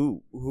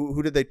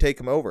who did they take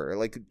him over?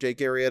 Like Jake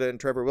Arrieta and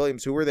Trevor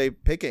Williams, who were they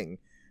picking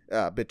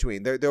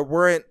between?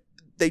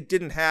 They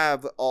didn't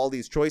have all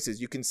these choices.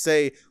 You can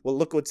say, well,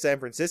 look what San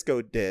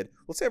Francisco did.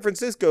 Well, San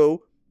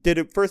Francisco did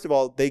it. First of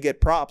all, they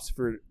get props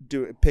for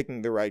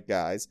picking the right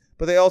guys,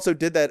 but they also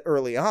did that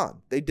early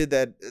on. They did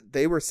that.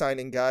 They were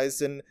signing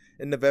guys in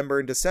November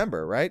and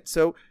December, right?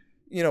 So,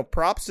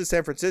 props to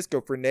San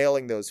Francisco for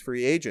nailing those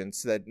free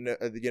agents that,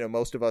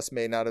 most of us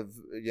may not have,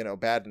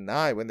 batted an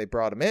eye when they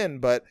brought them in.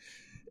 But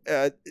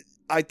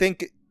I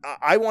think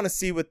I want to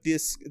see what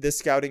this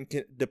scouting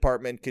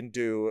department can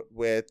do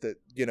with,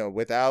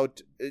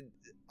 without,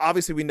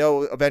 obviously we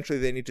know eventually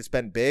they need to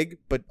spend big,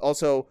 but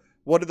also,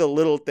 what are the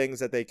little things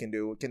that they can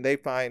do? Can they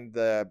find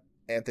the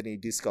Anthony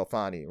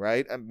DeSclafani,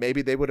 right?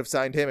 Maybe they would have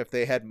signed him if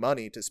they had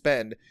money to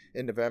spend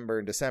in November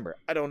and December.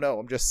 I don't know.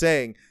 I'm just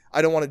saying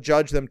I don't want to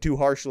judge them too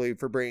harshly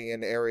for bringing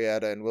in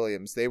Arrieta and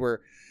Williams.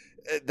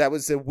 That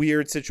was a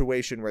weird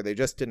situation where they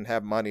just didn't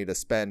have money to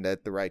spend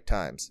at the right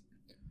times.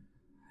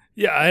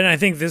 Yeah, and I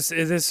think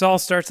this all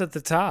starts at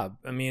the top.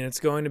 I mean, it's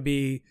going to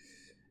be,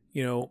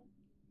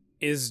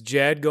 is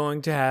Jed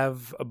going to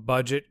have a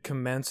budget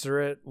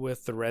commensurate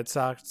with the Red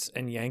Sox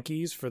and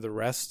Yankees for the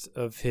rest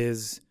of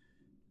his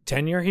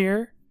tenure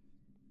here?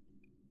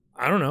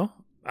 I don't know.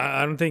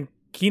 I don't think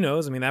he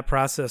knows. I mean, that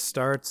process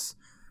starts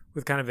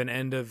with kind of an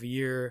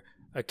end-of-year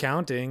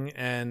accounting,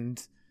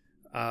 and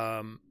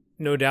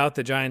no doubt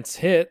the Giants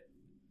hit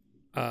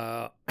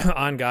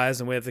on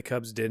guys in a way that the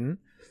Cubs didn't.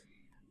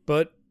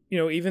 But,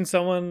 even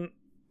someone,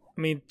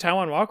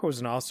 Taijuan Walker was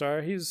an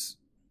all-star. He's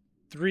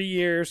 3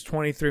 years,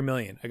 $23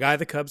 million. A guy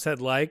the Cubs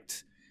had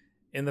liked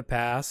in the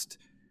past.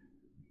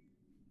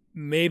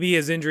 Maybe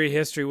his injury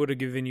history would have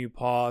given you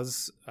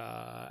pause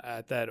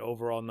at that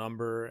overall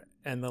number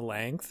and the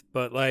length.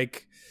 But,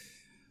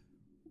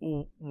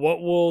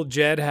 what will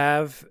Jed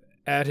have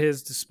at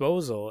his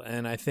disposal?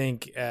 And I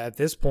think at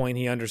this point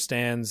he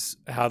understands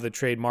how the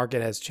trade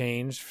market has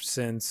changed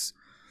since,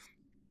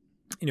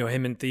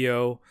 him and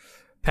Theo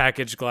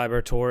packaged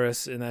Gleyber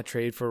Torres in that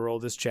trade for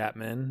Aroldis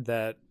Chapman.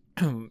 That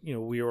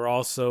we were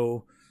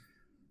also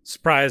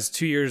surprised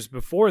 2 years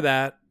before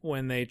that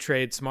when they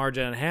trade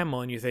Samardzija and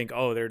Hamill, and you think,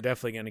 oh, they're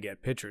definitely going to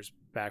get pitchers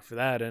back for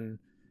that. And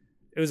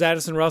it was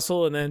Addison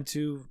Russell, and then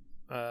to,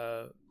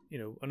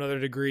 another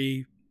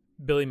degree,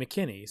 Billy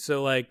McKinney.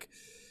 So,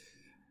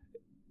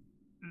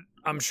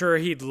 I'm sure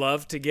he'd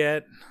love to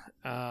get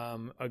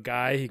a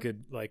guy he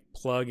could,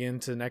 plug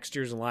into next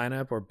year's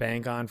lineup or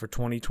bank on for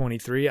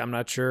 2023. I'm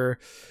not sure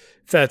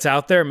if that's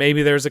out there.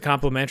 Maybe there's a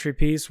complimentary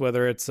piece,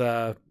 whether it's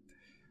a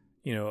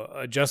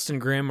Justin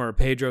Grimm or a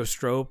Pedro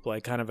Strop,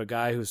 kind of a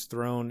guy who's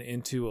thrown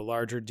into a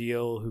larger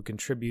deal who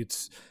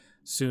contributes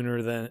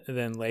sooner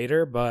than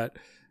later. But,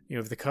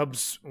 if the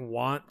Cubs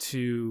want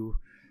to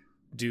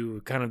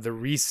do kind of the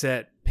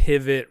reset,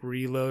 pivot,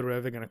 reload,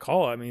 whatever they're going to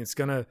call it, it's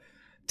going to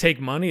take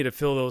money to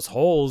fill those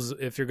holes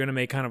if you're going to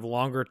make kind of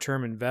longer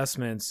term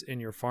investments in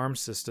your farm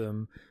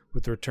system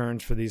with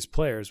returns for these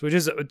players, which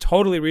is a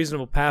totally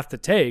reasonable path to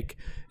take.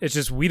 It's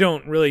just we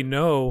don't really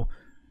know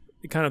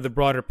kind of the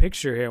broader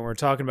picture here. We're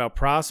talking about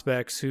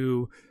prospects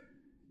who,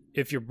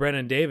 if you're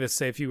Brennan Davis,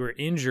 say if you were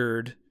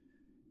injured,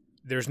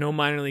 there's no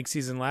minor league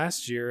season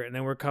last year, and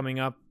then we're coming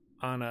up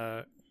on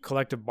a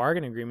collective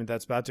bargaining agreement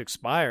that's about to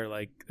expire.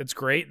 It's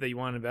great that you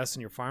want to invest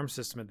in your farm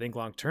system and think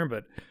long term,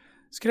 but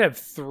this could have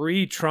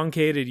 3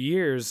 truncated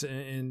years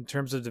in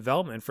terms of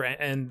development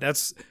and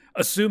that's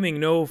assuming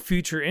no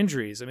future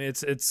injuries.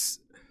 It's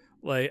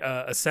like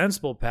a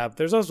sensible path.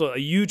 There's also a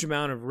huge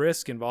amount of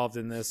risk involved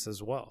in this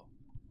as well.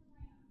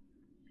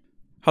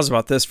 How's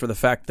about this for the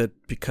fact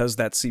that because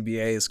that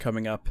CBA is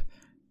coming up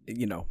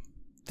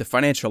the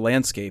financial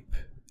landscape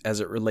as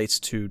it relates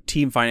to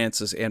team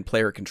finances and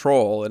player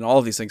control and all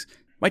of these things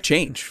might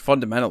change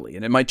fundamentally.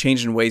 And it might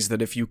change in ways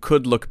that if you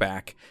could look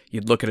back,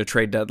 you'd look at a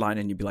trade deadline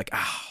and you'd be like,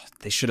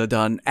 they should have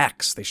done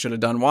X, they should have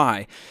done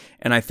Y.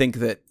 And I think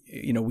that,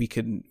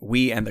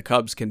 we and the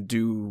Cubs can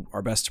do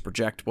our best to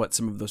project what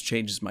some of those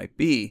changes might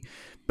be.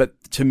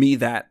 But to me,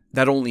 that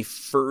only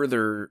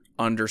further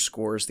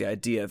underscores the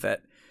idea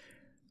that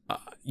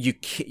you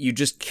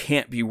just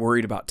can't be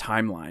worried about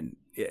timeline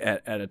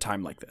at a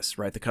time like this,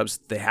 right? The Cubs,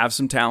 they have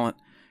some talent.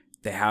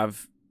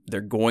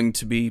 They're going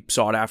to be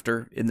sought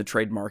after in the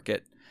trade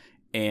market.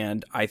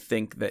 And I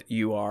think that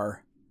you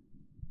are,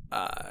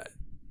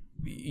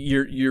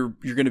 you're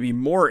going to be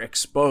more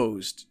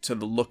exposed to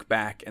the look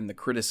back and the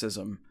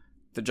criticism,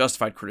 the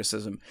justified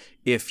criticism,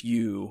 if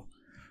you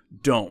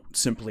don't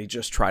simply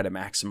just try to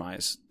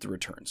maximize the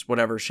returns,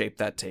 whatever shape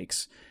that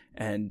takes.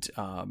 And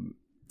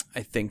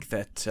I think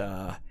that,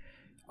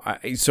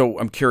 so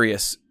I'm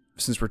curious,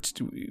 since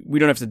we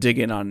don't have to dig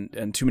in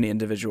on too many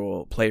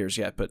individual players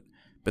yet, but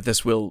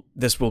this will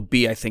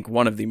be, I think,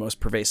 one of the most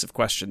pervasive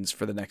questions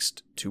for the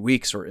next 2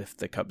 weeks, or if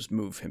the Cubs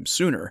move him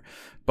sooner.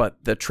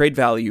 But the trade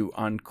value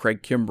on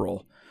Craig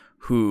Kimbrel,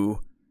 who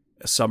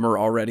some are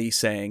already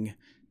saying,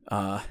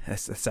 that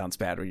sounds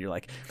bad when you're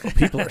like, well,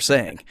 people are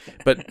saying,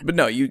 but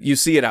no, you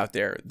see it out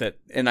there,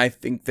 and I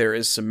think there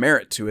is some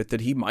merit to it,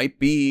 that he might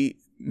be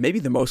maybe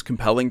the most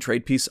compelling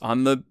trade piece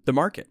on the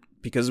market,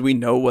 because we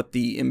know what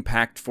the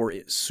impact for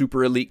a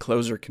super elite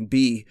closer can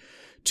be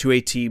to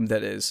a team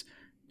that is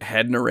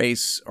head in a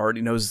race,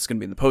 already knows it's going to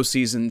be in the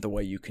postseason, the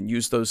way you can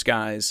use those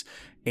guys.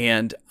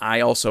 And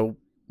I also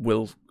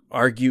will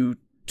argue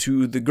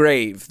to the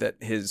grave that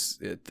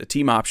the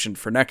team option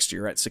for next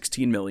year at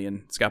 $16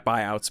 million, it's got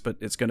buyouts, but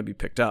it's going to be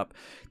picked up,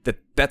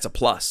 that's a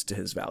plus to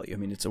his value. I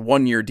mean, it's a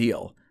 1-year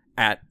deal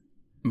at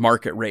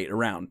market rate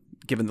around,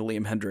 given the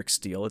Liam Hendricks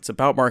deal, it's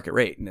about market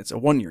rate, and it's a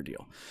 1-year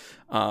deal.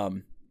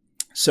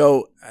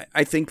 So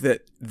I think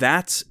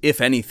that's,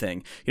 if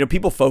anything,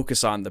 people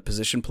focus on the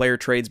position player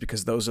trades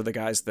because those are the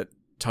guys that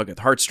tug at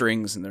the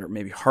heartstrings, and they're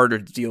maybe harder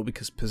to deal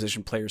because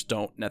position players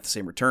don't net the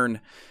same return,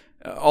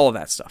 all of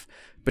that stuff.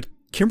 But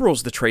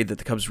Kimbrel's the trade that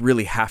the Cubs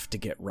really have to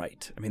get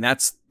right. I mean,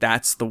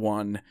 that's the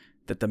one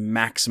that the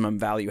maximum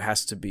value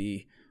has to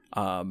be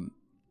met.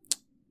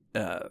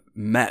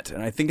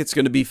 And I think it's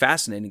going to be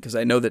fascinating, because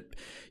I know that,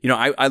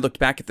 I looked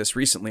back at this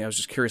recently. I was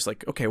just curious,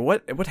 like, okay,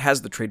 what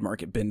has the trade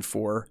market been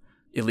for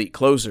elite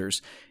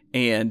closers?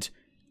 And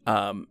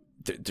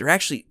they're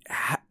actually,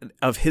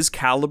 of his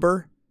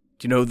caliber,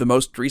 do you know the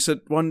most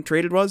recent one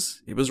traded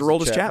was? It was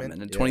Aroldis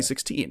Chapman in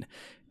 2016.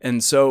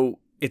 And so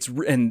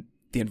and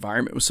the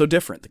environment was so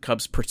different. The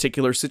Cubs'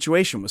 particular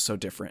situation was so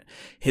different.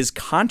 His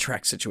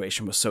contract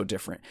situation was so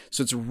different.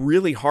 So it's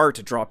really hard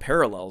to draw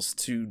parallels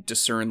to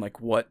discern like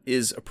what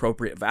is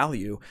appropriate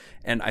value.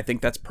 And I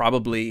think that's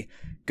probably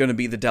going to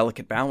be the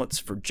delicate balance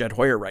for Jed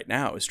Hoyer right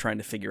now, is trying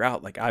to figure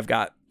out, like, I've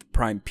got the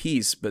prime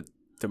piece, but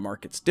the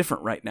market's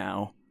different right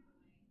now.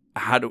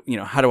 How do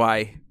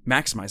I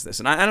maximize this?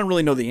 And I don't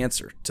really know the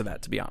answer to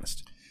that, to be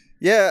honest.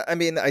 Yeah, I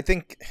mean,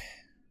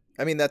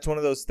 that's one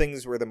of those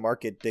things where the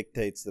market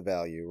dictates the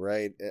value,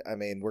 right? I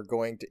mean,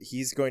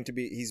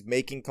 he's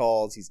making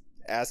calls, he's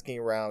asking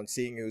around,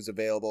 seeing who's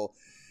available,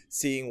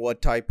 seeing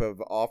what type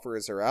of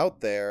offers are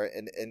out there.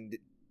 And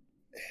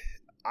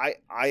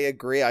I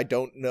agree. I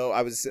don't know.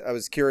 I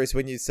was curious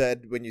when you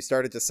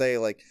started to say,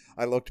 like,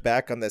 I looked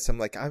back on this. I'm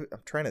like, I'm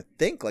trying to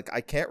think, like, I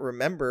can't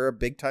remember a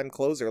big time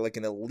closer, like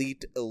an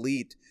elite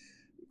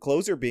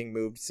closer being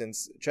moved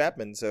since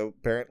Chapman. So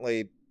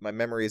apparently my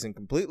memory isn't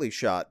completely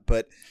shot,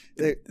 but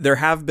there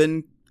have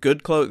been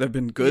good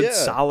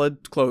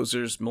solid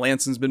closers.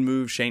 Melanson's been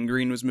moved. Shane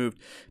Green was moved,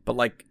 but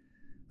like,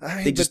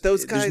 but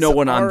those guys, there's no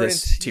one on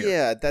this tier.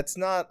 Yeah, that's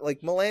not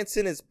like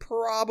Melanson is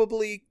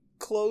probably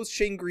close.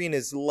 Shane Green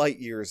is light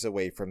years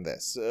away from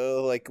this.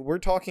 Like, we're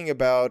talking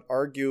about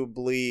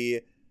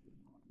arguably,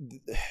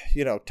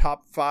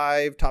 top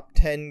 5, top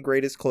 10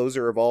 greatest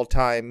closer of all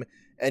time.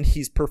 And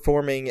he's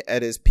performing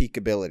at his peak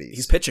abilities.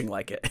 He's pitching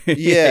like it.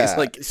 Yeah. It's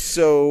like,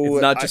 so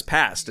it's not just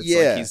past. It's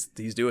like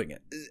he's doing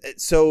it.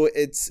 So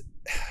it's,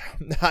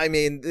 I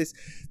mean,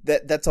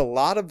 that's a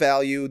lot of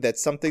value.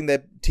 That's something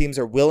that teams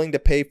are willing to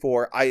pay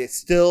for. I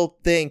still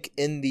think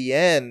in the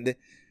end,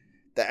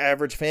 the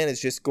average fan is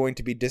just going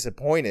to be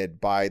disappointed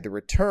by the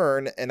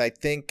return. And I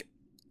think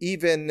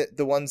even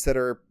the ones that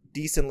are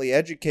decently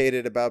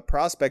educated about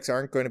prospects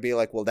aren't going to be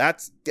like, well,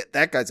 that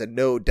guy's a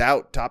no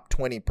doubt top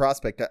 20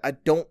 prospect. I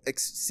don't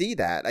see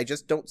that. I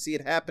just don't see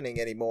it happening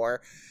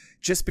anymore,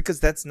 just because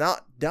that's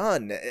not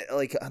done.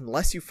 Like,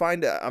 unless you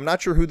find I'm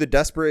not sure who the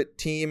desperate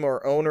team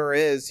or owner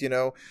is.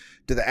 Are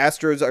the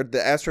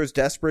Astros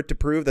desperate to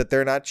prove that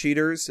they're not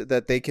cheaters,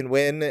 that they can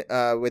win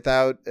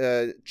without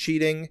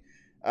cheating?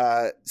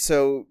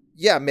 So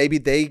yeah, maybe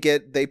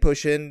they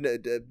push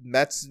in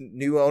Mets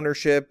new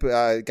ownership,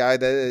 guy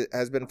that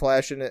has been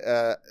flashing,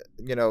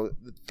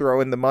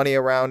 throwing the money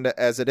around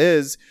as it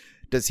is.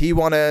 Does he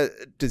want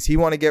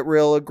to get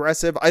real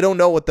aggressive? I don't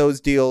know what those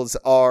deals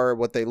are,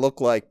 what they look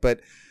like,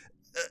 but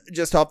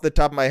just off the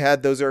top of my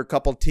head, those are a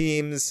couple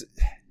teams.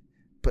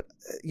 But,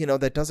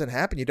 that doesn't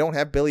happen. You don't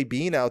have Billy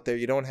Beane out there.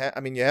 You don't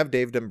have, you have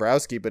Dave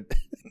Dombrowski, but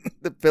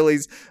the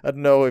Phillies, I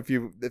don't know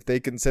if they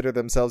consider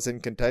themselves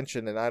in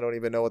contention, and I don't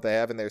even know what they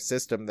have in their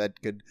system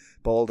that could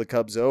bowl the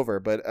Cubs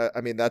over. But,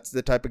 that's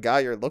the type of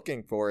guy you're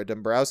looking for, a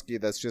Dombrowski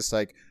that's just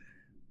like,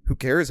 who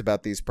cares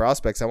about these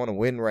prospects? I want to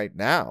win right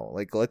now.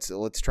 Like, let's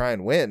try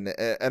and win.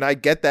 And I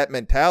get that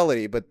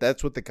mentality, but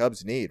that's what the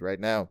Cubs need right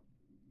now.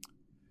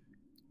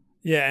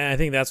 Yeah, and I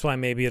think that's why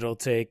maybe it'll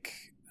take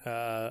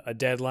a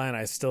deadline.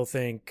 I still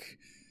think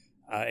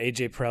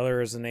AJ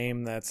Preller is a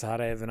name that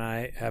Sahadev and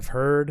I have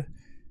heard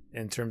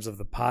in terms of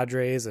the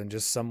Padres, and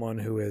just someone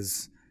who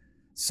is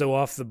so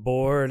off the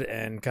board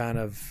and kind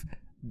of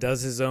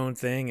does his own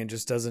thing and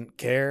just doesn't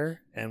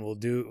care and will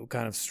do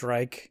kind of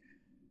strike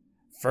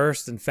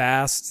first and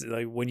fast,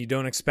 like when you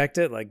don't expect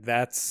it. Like,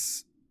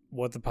 that's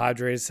what the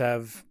Padres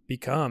have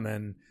become,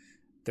 and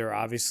they're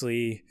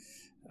obviously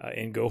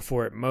in go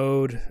for it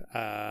mode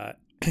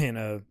in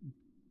a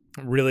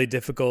really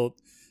difficult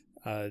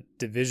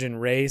division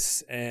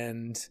race.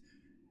 And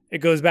it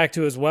goes back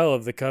to as well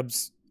of the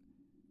Cubs,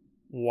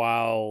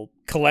 while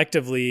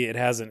collectively it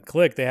hasn't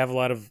clicked, they have a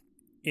lot of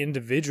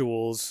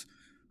individuals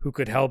who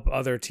could help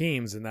other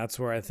teams, and that's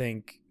where I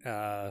think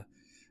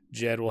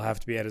Jed will have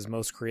to be at his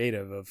most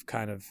creative, of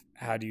kind of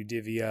how do you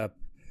divvy up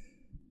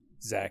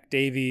Zach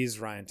Davies,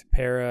 Ryan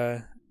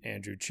Tepera,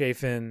 Andrew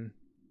Chafin,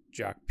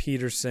 Jock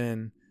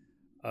Peterson,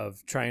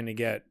 of trying to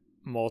get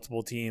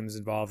multiple teams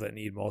involved that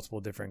need multiple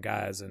different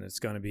guys. And it's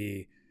going to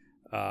be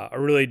a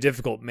really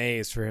difficult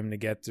maze for him to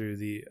get through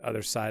the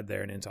other side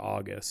there and into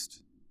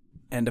August.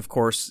 And of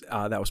course,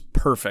 that was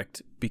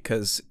perfect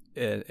because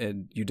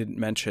you didn't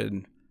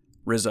mention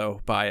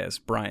Rizzo, Baez,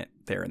 Bryant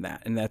there in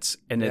that.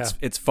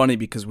 It's funny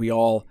because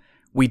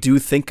we do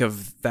think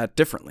of that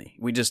differently.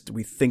 We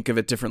think of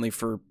it differently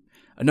for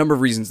a number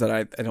of reasons that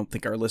I don't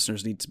think our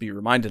listeners need to be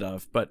reminded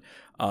of. But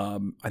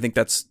I think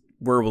that's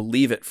where we'll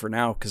leave it for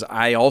now, because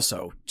I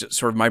also just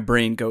sort of, my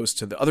brain goes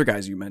to the other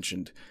guys you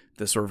mentioned,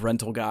 the sort of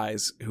rental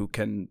guys who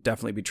can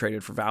definitely be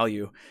traded for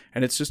value.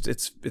 And it's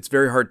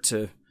very hard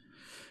to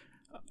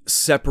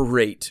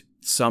separate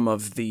some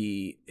of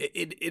the,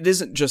 it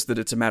isn't just that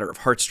it's a matter of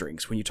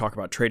heartstrings when you talk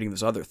about trading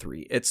those other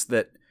three. It's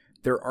that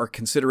there are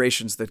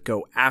considerations that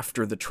go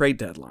after the trade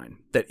deadline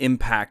that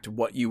impact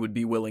what you would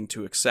be willing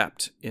to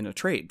accept in a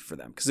trade for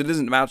them. Because it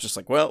isn't about just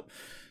like, well,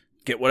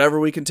 get whatever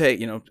we can take,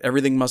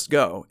 everything must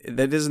go.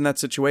 That isn't that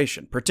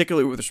situation,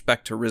 particularly with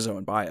respect to Rizzo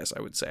and Baez,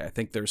 I would say. I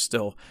think there's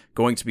still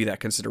going to be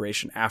that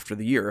consideration after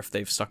the year, if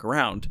they've stuck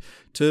around,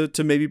 to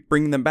maybe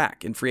bring them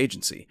back in free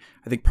agency.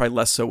 I think probably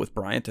less so with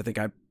Bryant. I think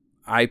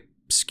I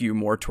skew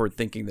more toward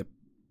thinking that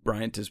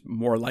Bryant is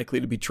more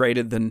likely to be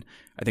traded than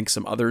I think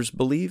some others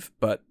believe,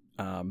 but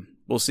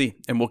we'll see.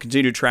 And we'll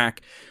continue to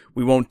track.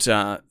 We won't,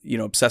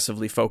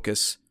 obsessively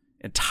focus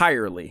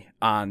entirely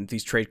on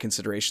these trade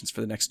considerations for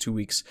the next 2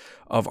 weeks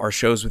of our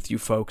shows with you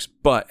folks.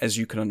 But as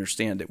you can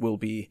understand, it will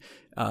be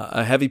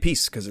a heavy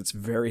piece because it's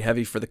very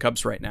heavy for the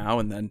Cubs right now.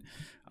 And then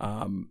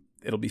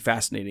it'll be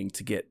fascinating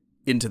to get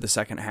into the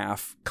second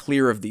half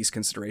clear of these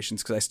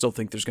considerations, because I still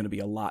think there's going to be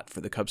a lot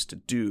for the Cubs to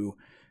do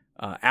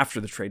after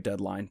the trade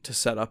deadline to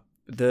set up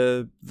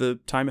the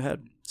time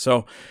ahead.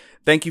 So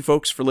thank you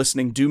folks for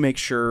listening. Do make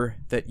sure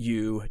that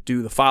you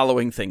do the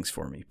following things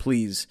for me.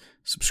 Please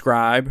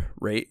subscribe,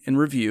 rate, and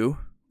review.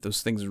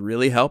 Those things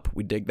really help.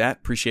 We dig that.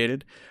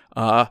 Appreciated.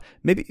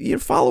 Maybe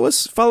follow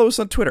us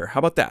on Twitter. How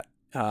about that?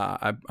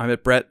 I'm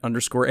at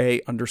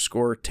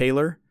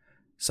Brett_A_Taylor.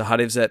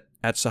 Sahadev's at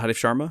Sahadev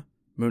Sharma.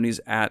 Mooney's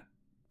at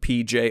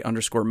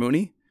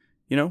PJ_Mooney.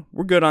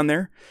 We're good on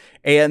there.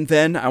 And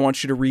then I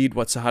want you to read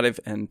what Sahadev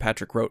and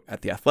Patrick wrote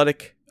at The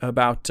Athletic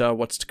about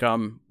what's to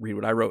come. Read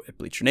what I wrote at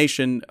Bleacher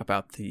Nation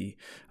about the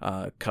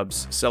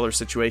Cubs seller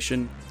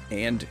situation.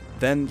 And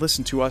then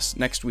listen to us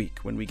next week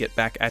when we get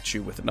back at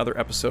you with another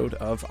episode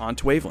of On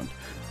to Waveland.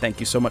 Thank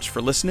you so much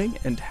for listening,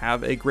 and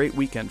have a great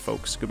weekend,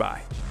 folks.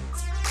 Goodbye.